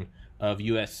recording of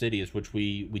U.S. cities, which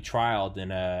we trialed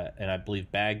in I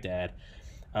believe Baghdad.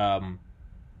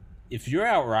 If you're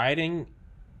out riding,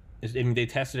 they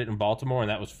tested it in Baltimore, and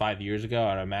that was 5 years ago.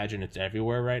 I imagine it's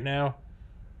everywhere right now.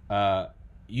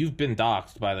 You've been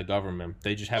doxxed by the government.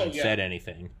 They just haven't said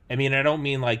anything. I mean, I don't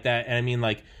mean like that, and I mean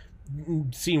like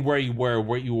seeing where you were,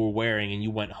 what you were wearing, and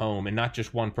you went home, and not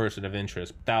just one person of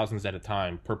interest, thousands at a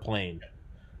time per plane.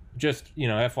 Just,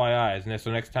 FYIs. And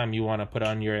so next time you want to put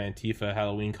on your Antifa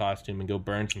Halloween costume and go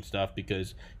burn some stuff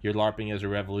because you're LARPing as a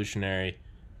revolutionary,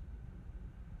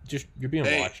 you're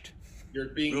being watched. You're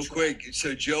being real quick.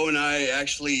 So Joe and I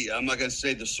actually, I'm not going to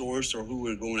say the source or who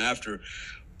we're going after,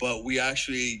 but we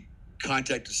actually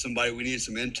contacted somebody. We needed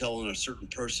some intel on a certain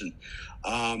person.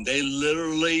 They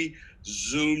literally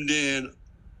zoomed in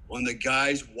on the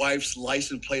guy's wife's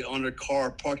license plate on her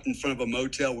car parked in front of a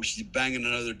motel where she's banging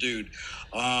another dude.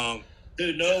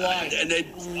 Dude, no lie. And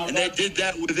they did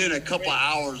that within a couple of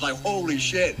hours. Like, holy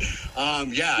shit. It's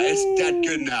that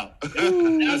good now.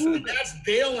 That's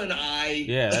Dale and I.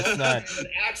 Yeah, that's not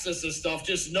access to stuff,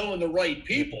 just knowing the right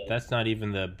people. That's not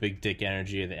even the big dick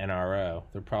energy of the NRO.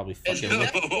 They're probably fucking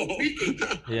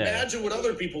Imagine what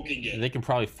other people can get. They can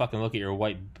probably fucking look at your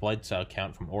white blood cell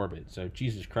count from orbit. So,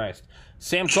 Jesus Christ.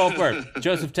 Sam Culper,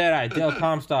 Joseph Teti, Dale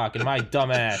Comstock, and my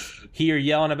dumb ass here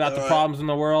yelling about the problems in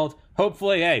the world.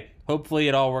 Hopefully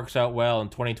it all works out well. In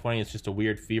 2020, it's just a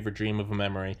weird fever dream of a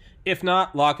memory. If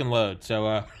not, lock and load.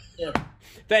 So,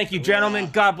 thank you, gentlemen.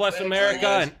 God bless America,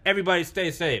 and everybody stay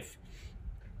safe.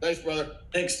 Thanks, brother.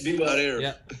 Thanks. Be well. Out here.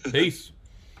 Yeah. Peace.